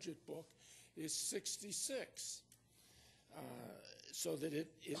the budget book is 66. So that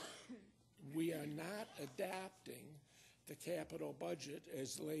we are not adapting the capital budget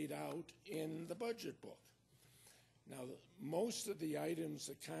as laid out in the budget book. Now, most of the items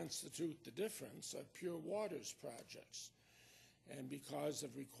that constitute the difference are pure waters projects. And because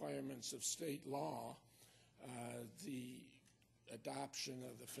of requirements of state law, the adoption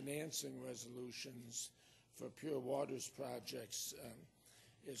of the financing resolutions for pure waters projects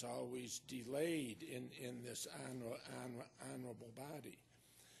is always delayed in this honorable body.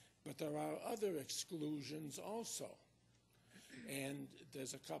 But there are other exclusions also, and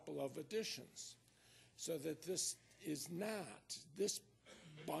there's a couple of additions, so that this is not, this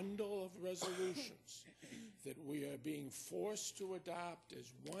bundle of resolutions that we are being forced to adopt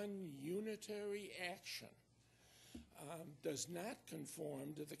as one unitary action does not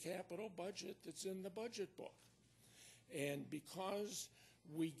conform to the capital budget that's in the budget book. And because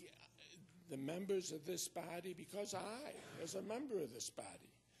the members of this body, because I, as a member of this body,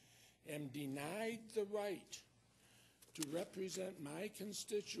 am denied the right to represent my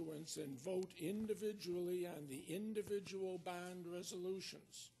constituents and vote individually on the individual bond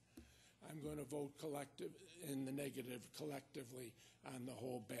resolutions, I'm going to vote in the negative collectively on the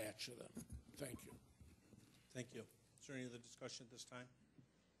whole batch of them. Thank you. Thank you. Is there any other discussion at this time?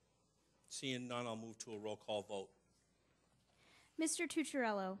 Seeing none, I'll move to a roll call vote. Mr.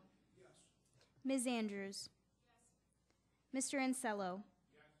 Tucciarello? Yes. Ms. Andrews? Yes. Mr. Ansello?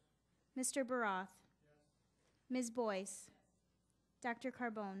 Yes. Mr. Baroth? Yes. Ms. Boyce? Yes. Dr.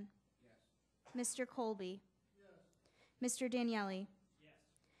 Carbone? Yes. Mr. Colby? Yes. Mr. Daniele?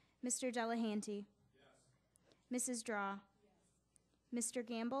 Yes. Mr. Delahanty? Yes. Mrs. Draw? Yes. Mr.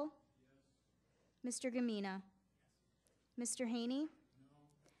 Gamble? Yes. Mr. Gamina? Yes. Mr. Haney?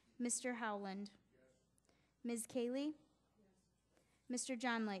 No. Mr. Howland? Yes. Ms. Cayley? Yes. Mr.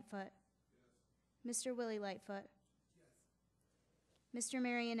 John Lightfoot? Yes. Mr. Willie Lightfoot? Yes. Mr.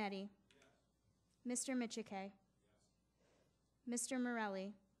 Marionetti? Yes. Mr. Michike? Yes. Mr. Morelli?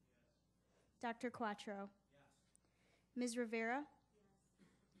 Yes. Dr. Quattro? Yes. Ms. Rivera?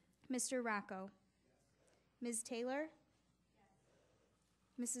 Yes. Mr. Rocco? Yes. Ms. Taylor?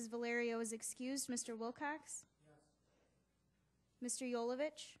 Yes. Mrs. Valerio is excused. Mr. Wilcox? Yes. Mr.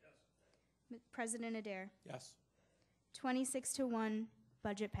 Yolovich? Yes. President Adair? Yes. 26-1,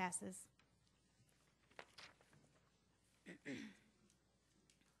 budget passes.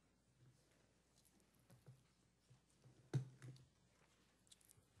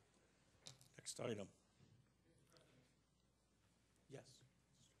 Next item. Yes.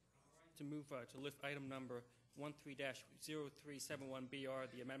 To move to lift item number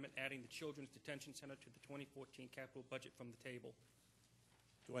 13-0371BR, the amendment adding the Children's Detention Center to the 2014 capital budget from the table.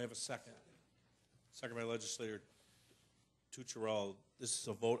 Do I have a second? Second by Legislator Tucciarello. This is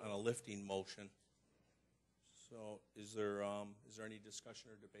a vote on a lifting motion. So is there any discussion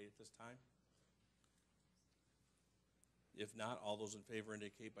or debate at this time? If not, all those in favor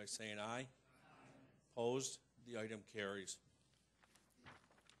indicate by saying aye. Aye. Opposed? The item carries.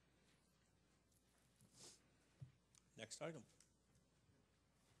 Next item.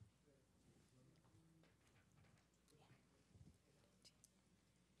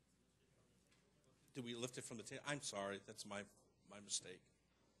 Did we lift it from the table? I'm sorry, that's my mistake.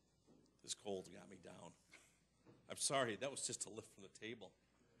 This cold got me down. I'm sorry, that was just a lift from the table.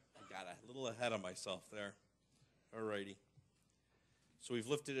 I got a little ahead of myself there. All righty. So we've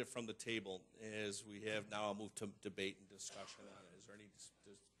lifted it from the table. As we have now, I'll move to debate and discussion on it. Is there any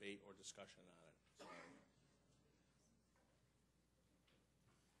debate or discussion on it?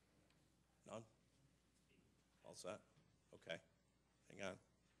 None? All set? Okay. Hang on.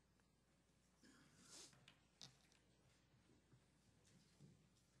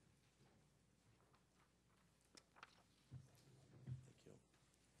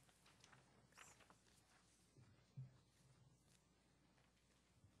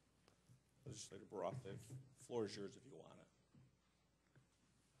 Legislator Baroff, the floor is yours if you want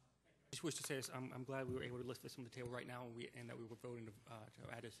it. just wish to say this, I'm glad we were able to lift this from the table right now and that we were voting to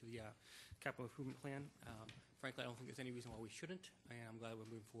add this to the capital improvement plan. Frankly, I don't think there's any reason why we shouldn't, and I'm glad we're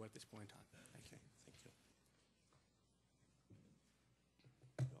moving forward at this point in time. Thank you. Thank you.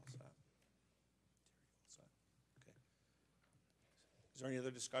 You all set? Terry, all set? Okay. Is there any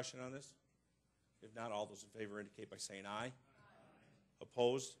other discussion on this? If not, all those in favor indicate by saying aye.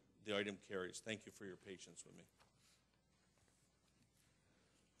 Opposed? The item carries. Thank you for your patience with me.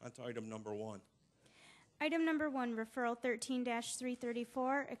 On to item number 1. Item number 1, referral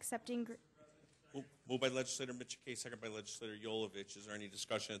 13-334, accepting. Moved by legislator Michikay, second by legislator Yolovich. Is there any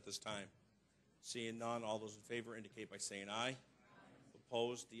discussion at this time? Seeing none, all those in favor indicate by saying aye.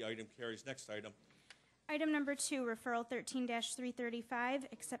 Opposed? The item carries. Next item. Item number 2, referral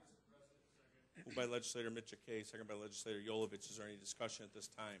 13-335, accept. Moved by legislator Michikay, second by legislator Yolovich. Is there any discussion at this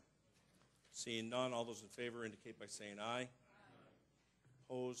time? Seeing none, all those in favor indicate by saying aye.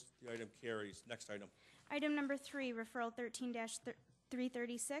 Opposed? The item carries. Next item. Item number 3, referral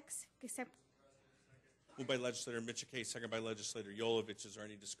 13-336, accept. Moved by legislator Michikay, second by legislator Yolovich. Is there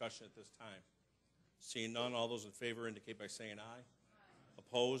any discussion at this time? Seeing none, all those in favor indicate by saying aye.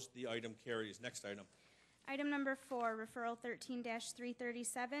 Opposed? The item carries. Next item. Item number 4, referral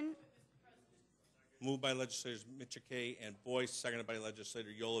 13-337. Moved by legislators Michikay and Boyce, seconded by legislator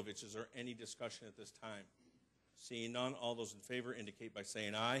Yolovich. Is there any discussion at this time? Seeing none, all those in favor indicate by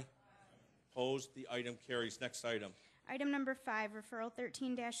saying aye. Opposed? The item carries. Next item. Item number 5, referral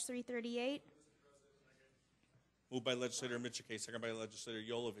 13-338. Moved by legislator Michikay, seconded by legislator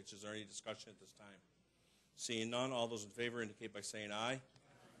Yolovich. Is there any discussion at this time? Seeing none, all those in favor indicate by saying aye.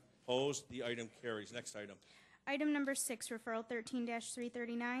 Opposed? The item carries. Next item. Item number 6, referral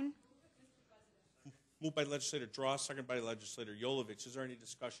 13-339. Moved by legislator Draw, seconded by legislator Yolovich. Is there any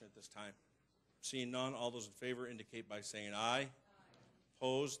discussion at this time? Seeing none, all those in favor indicate by saying aye.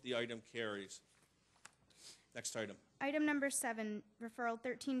 Opposed? The item carries. Next item. Item number 7, referral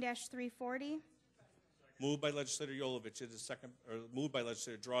 13-340. Moved by legislator Yolovich. It is second, or moved by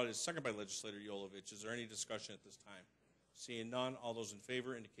legislator Draw. It is second by legislator Yolovich. Is there any discussion at this time? Seeing none, all those in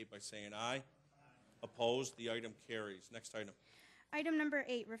favor indicate by saying aye. Opposed? The item carries. Next item. Item number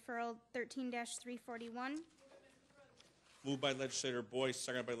 8, referral 13-341. Moved by legislator Boyce,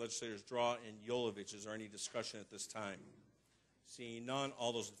 seconded by legislators Draw and Yolovich. Is there any discussion at this time? Seeing none,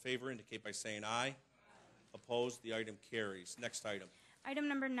 all those in favor indicate by saying aye. Opposed? The item carries. Next item. Item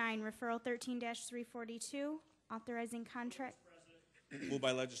number 9, referral 13-342, authorizing contract. Moved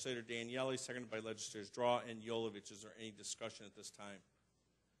by legislator Daniele, seconded by legislators Draw and Yolovich. Is there any discussion at this time?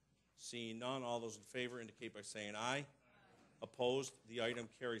 Seeing none, all those in favor indicate by saying aye. Opposed? The item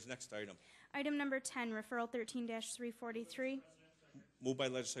carries. Next item. Item number 10, referral 13-343. Moved by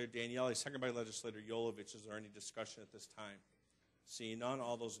legislator Daniele, seconded by legislator Yolovich. Is there any discussion at this time? Seeing none,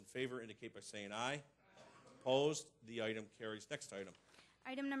 all those in favor indicate by saying aye. Opposed? The item carries. Next item.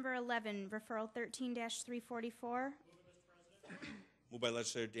 Item number 11, referral 13-344. Moved by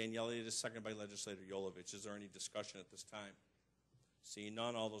legislator Daniele. It is seconded by legislator Yolovich. Is there any discussion at this time? Seeing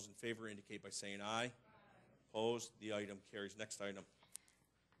none, all those in favor indicate by saying aye. Opposed? The item carries. Next item.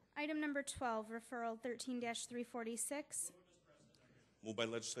 Item number 12, referral 13-346. Moved by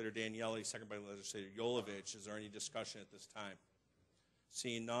legislator Daniele, seconded by legislator Yolovich. Is there any discussion at this time?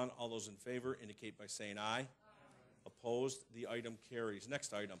 Seeing none, all those in favor indicate by saying aye. Opposed? The item carries.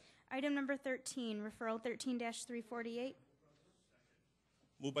 Next item. Item number 13, referral 13-348.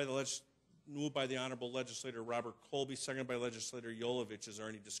 Moved by the Honorable Legislator Robert Colby, seconded by legislator Yolovich. Is there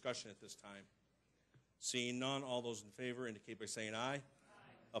any discussion at this time? Seeing none, all those in favor indicate by saying aye.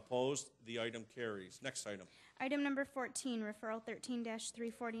 Opposed? The item carries. Next item. Item number 14, referral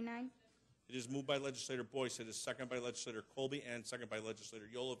 13-349. It is moved by legislator Boyce. It is seconded by legislator Colby and seconded by legislator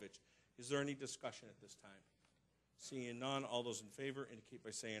Yolovich. Is there any discussion at this time? Seeing none, all those in favor indicate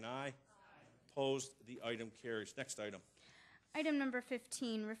by saying aye. Opposed? The item carries. Next item. Item number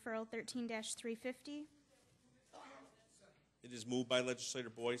 15, referral 13-350. It is moved by legislator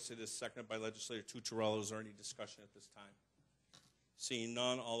Boyce. It is seconded by legislator Tucciarello. Is there any discussion at this time? Seeing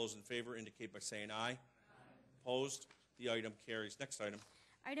none, all those in favor indicate by saying aye. Opposed? The item carries. Next item.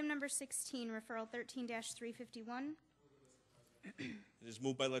 Item number 16, referral 13-351. It is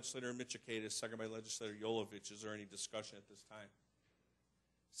moved by legislator Michikay. It is seconded by legislator Yolovich. Is there any discussion at this time?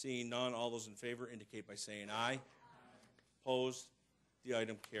 Seeing none, all those in favor indicate by saying aye. Opposed? The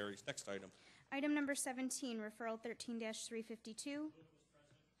item carries. Next item. Item number 17, referral 13-352.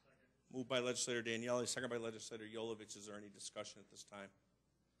 Moved by legislator Daniele, seconded by legislator Yolovich. Is there any discussion at this time?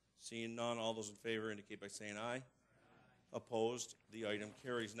 Seeing none, all those in favor indicate by saying aye. Opposed? The item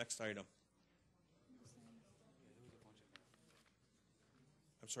carries. Next item.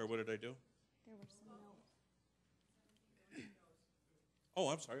 sorry, what did I do? There were some no's. Oh,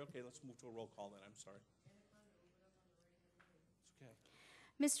 I'm sorry. Okay, let's move to a roll call then. I'm sorry. It's okay.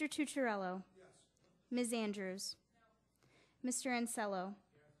 Mr. Tucciarello. Ms. Andrews. Mr. Ansello.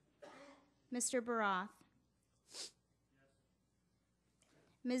 Mr. Baroth.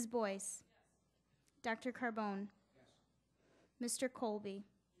 Ms. Boyce. Dr. Carbone. Mr. Colby.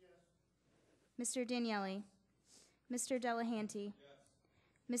 Mr. Daniele. Mr. Delahanty.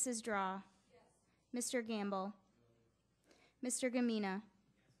 Mrs. Draw. Mr. Gamble. Mr. Gamina.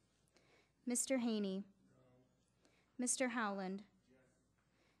 Mr. Haney. Mr. Howland.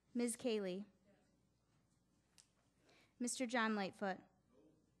 Ms. Cayley. Mr. John Lightfoot.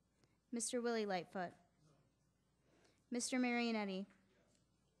 Mr. Willie Lightfoot. Mr. Marionetti.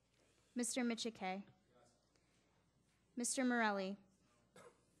 Mr. Michike. Mr. Morelli.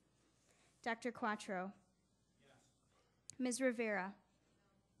 Dr. Quattro. Ms. Rivera.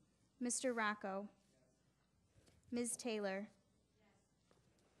 Mr. Rocco. Ms. Taylor.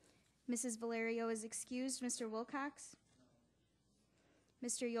 Mrs. Valerio is excused. Mr. Wilcox.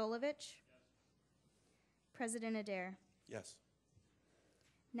 Mr. Yolovich. President Adair. Yes.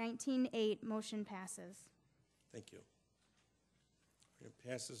 19-8, motion passes. Thank you. Item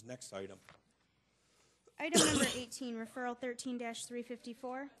passes. Next item. Item number 18, referral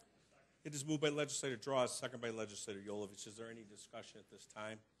 13-354. It is moved by legislator Draws, second by legislator Yolovich. Is there any discussion at this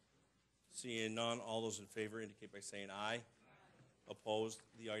time? Seeing none, all those in favor indicate by saying aye. Opposed,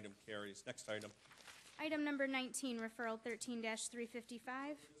 the item carries. Next item. Item number 19, referral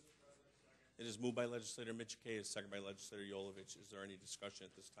 13-355. It is moved by legislator Michike, second by legislator Yolovich. Is there any discussion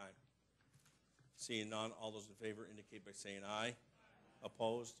at this time? Seeing none, all those in favor indicate by saying aye.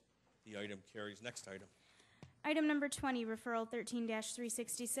 Opposed, the item carries. Next item. Item number 20, referral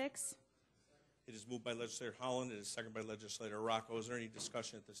 13-366. It is moved by legislator Holland. It is second by legislator Rocco. Is there any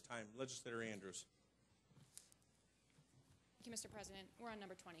discussion at this time? Legislator Andrews. Thank you, Mr. President. We're on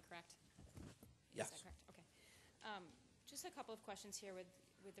number 20, correct? Yes. Is that correct? Okay. Just a couple of questions here with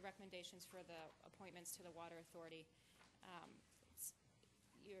the recommendations for the appointments to the Water Authority.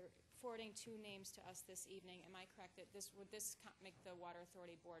 You're forwarding 2 names to us this evening. Am I correct that would this make the Water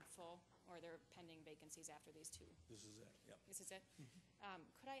Authority board full, or are there pending vacancies after these 2? This is it. Yep. This is it?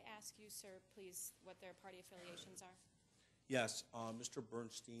 Could I ask you, sir, please, what their party affiliations are? Yes. Mr.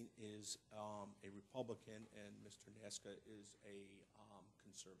 Bernstein is a Republican, and Mr. Naska is a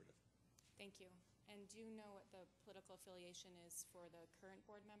conservative. Thank you. And do you know what the political affiliation is for the current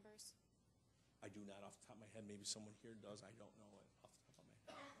board members? I do not off the top of my head. Maybe someone here does. I don't know it off the top of my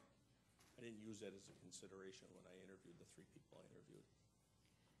head. I didn't use that as a consideration when I interviewed the 3 people I interviewed.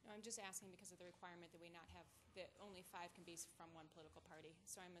 No, I'm just asking because of the requirement that we not have, that only 5 can be from one political party.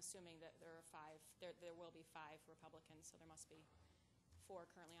 So I'm assuming that there are 5, there will be 5 Republicans, so there must be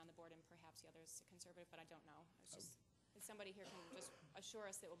 4 currently on the board and perhaps the others conservative, but I don't know. If somebody here can just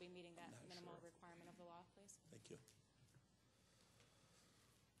assure us that we'll be meeting that minimal requirement of the law, please. Thank you.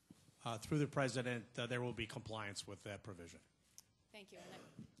 Through the president, there will be compliance with that provision. Thank you. And then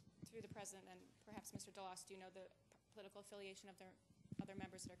through the president, and perhaps Mr. DeLoss, do you know the political affiliation of their other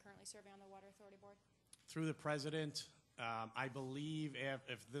members that are currently serving on the Water Authority Board? Through the president, I believe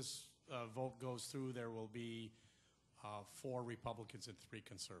if this vote goes through, there will be 4 Republicans and 3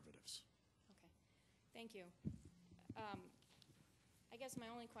 conservatives. Okay. Thank you. I guess my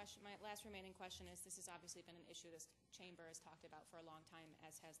last remaining question is, this has obviously been an issue this chamber has talked about for a long time,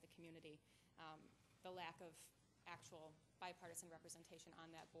 as has the community. The lack of actual bipartisan representation on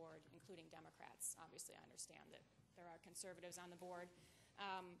that board, including Democrats. Obviously, I understand that there are conservatives on the board.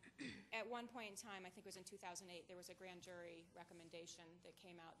 At one point in time, I think it was in 2008, there was a grand jury recommendation that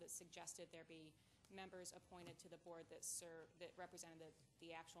came out that suggested there be members appointed to the board that represented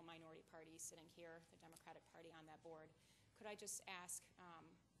the actual minority party sitting here, the Democratic Party, on that board. Could I just ask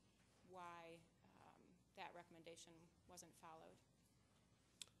why that recommendation wasn't followed?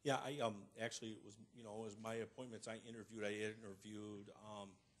 Yeah, I actually it was my appointments. I interviewed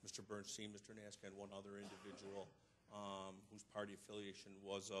Mr. Bernstein, Mr. Naska, and one other individual whose party affiliation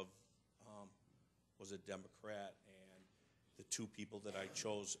was a Democrat, and the 2 people that I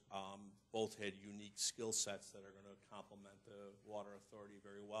chose both had unique skill sets that are going to complement the Water Authority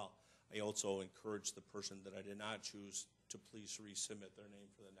very well. I also encouraged the person that I did not choose to please resubmit their name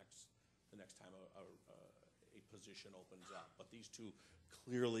for the next time a position opens up. But these 2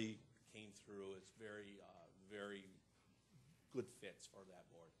 clearly came through as very good fits for that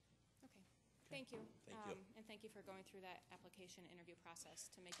board. Okay. Thank you. Thank you. And thank you for going through that application interview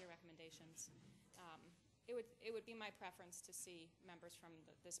process to make your recommendations. It would be my preference to see members from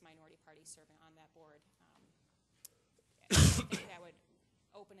this minority party serving on that board. I think that would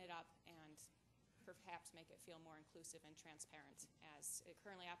open it up and perhaps make it feel more inclusive and transparent. As it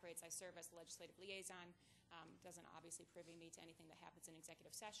currently operates, I serve as the legislative liaison. Doesn't obviously privy me to anything that happens in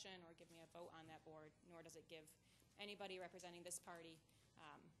executive session or give me a vote on that board, nor does it give anybody representing this party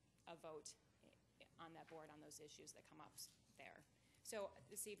a vote on that board on those issues that come up there. So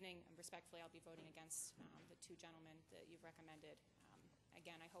this evening, respectfully, I'll be voting against the two gentlemen that you've recommended.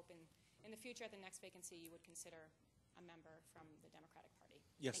 Again, I hope in the future at the next vacancy you would consider a member from the Democratic Party.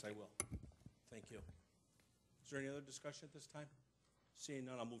 Yes, I will. Thank you. Is there any other discussion at this time? Seeing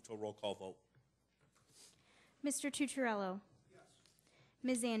none, I'll move to a roll call vote. Mr. Tucciarello? Yes.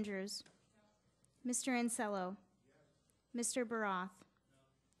 Ms. Andrews? No. Mr. Ansello? Yes. Mr. Baroth?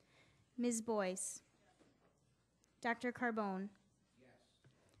 No. Ms. Boyce? Yes. Dr. Carbone?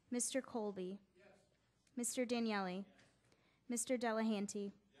 Yes. Mr. Colby? Yes. Mr. Daniele? Yes. Mr.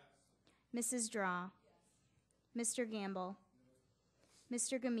 Delahanty? Yes. Mrs. Draw? Yes. Mr. Gamble? No.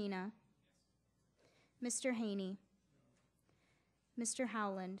 Mr. Gamina? Yes. Mr. Haney? No. Mr.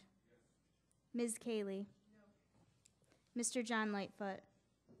 Howland? Yes. Ms. Cayley? No. Mr. John Lightfoot?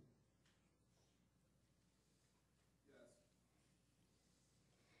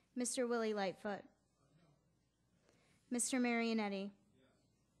 Yes. Mr. Willie Lightfoot? No. Mr. Marionetti?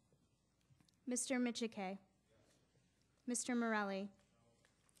 Yes. Mr. Michike? Yes. Mr. Morelli? No.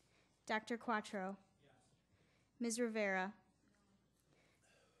 Dr. Quattro? Yes. Ms. Rivera?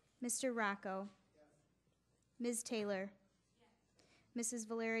 No. Mr. Rocco? Yes. Ms. Taylor? Yes. Mrs.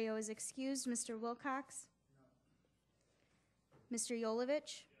 Valerio is excused. Mr. Wilcox? No. Mr. Yolovich?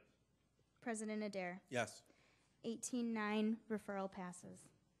 Yes. President Adair? Yes. 18-9, referral passes.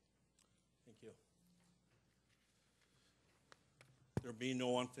 Thank you. There being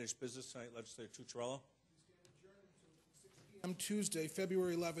no unfinished business tonight, Legislator Tucciarello. Tuesday,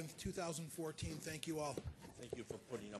 February 11th, 2014. Thank you all. Thank you for putting up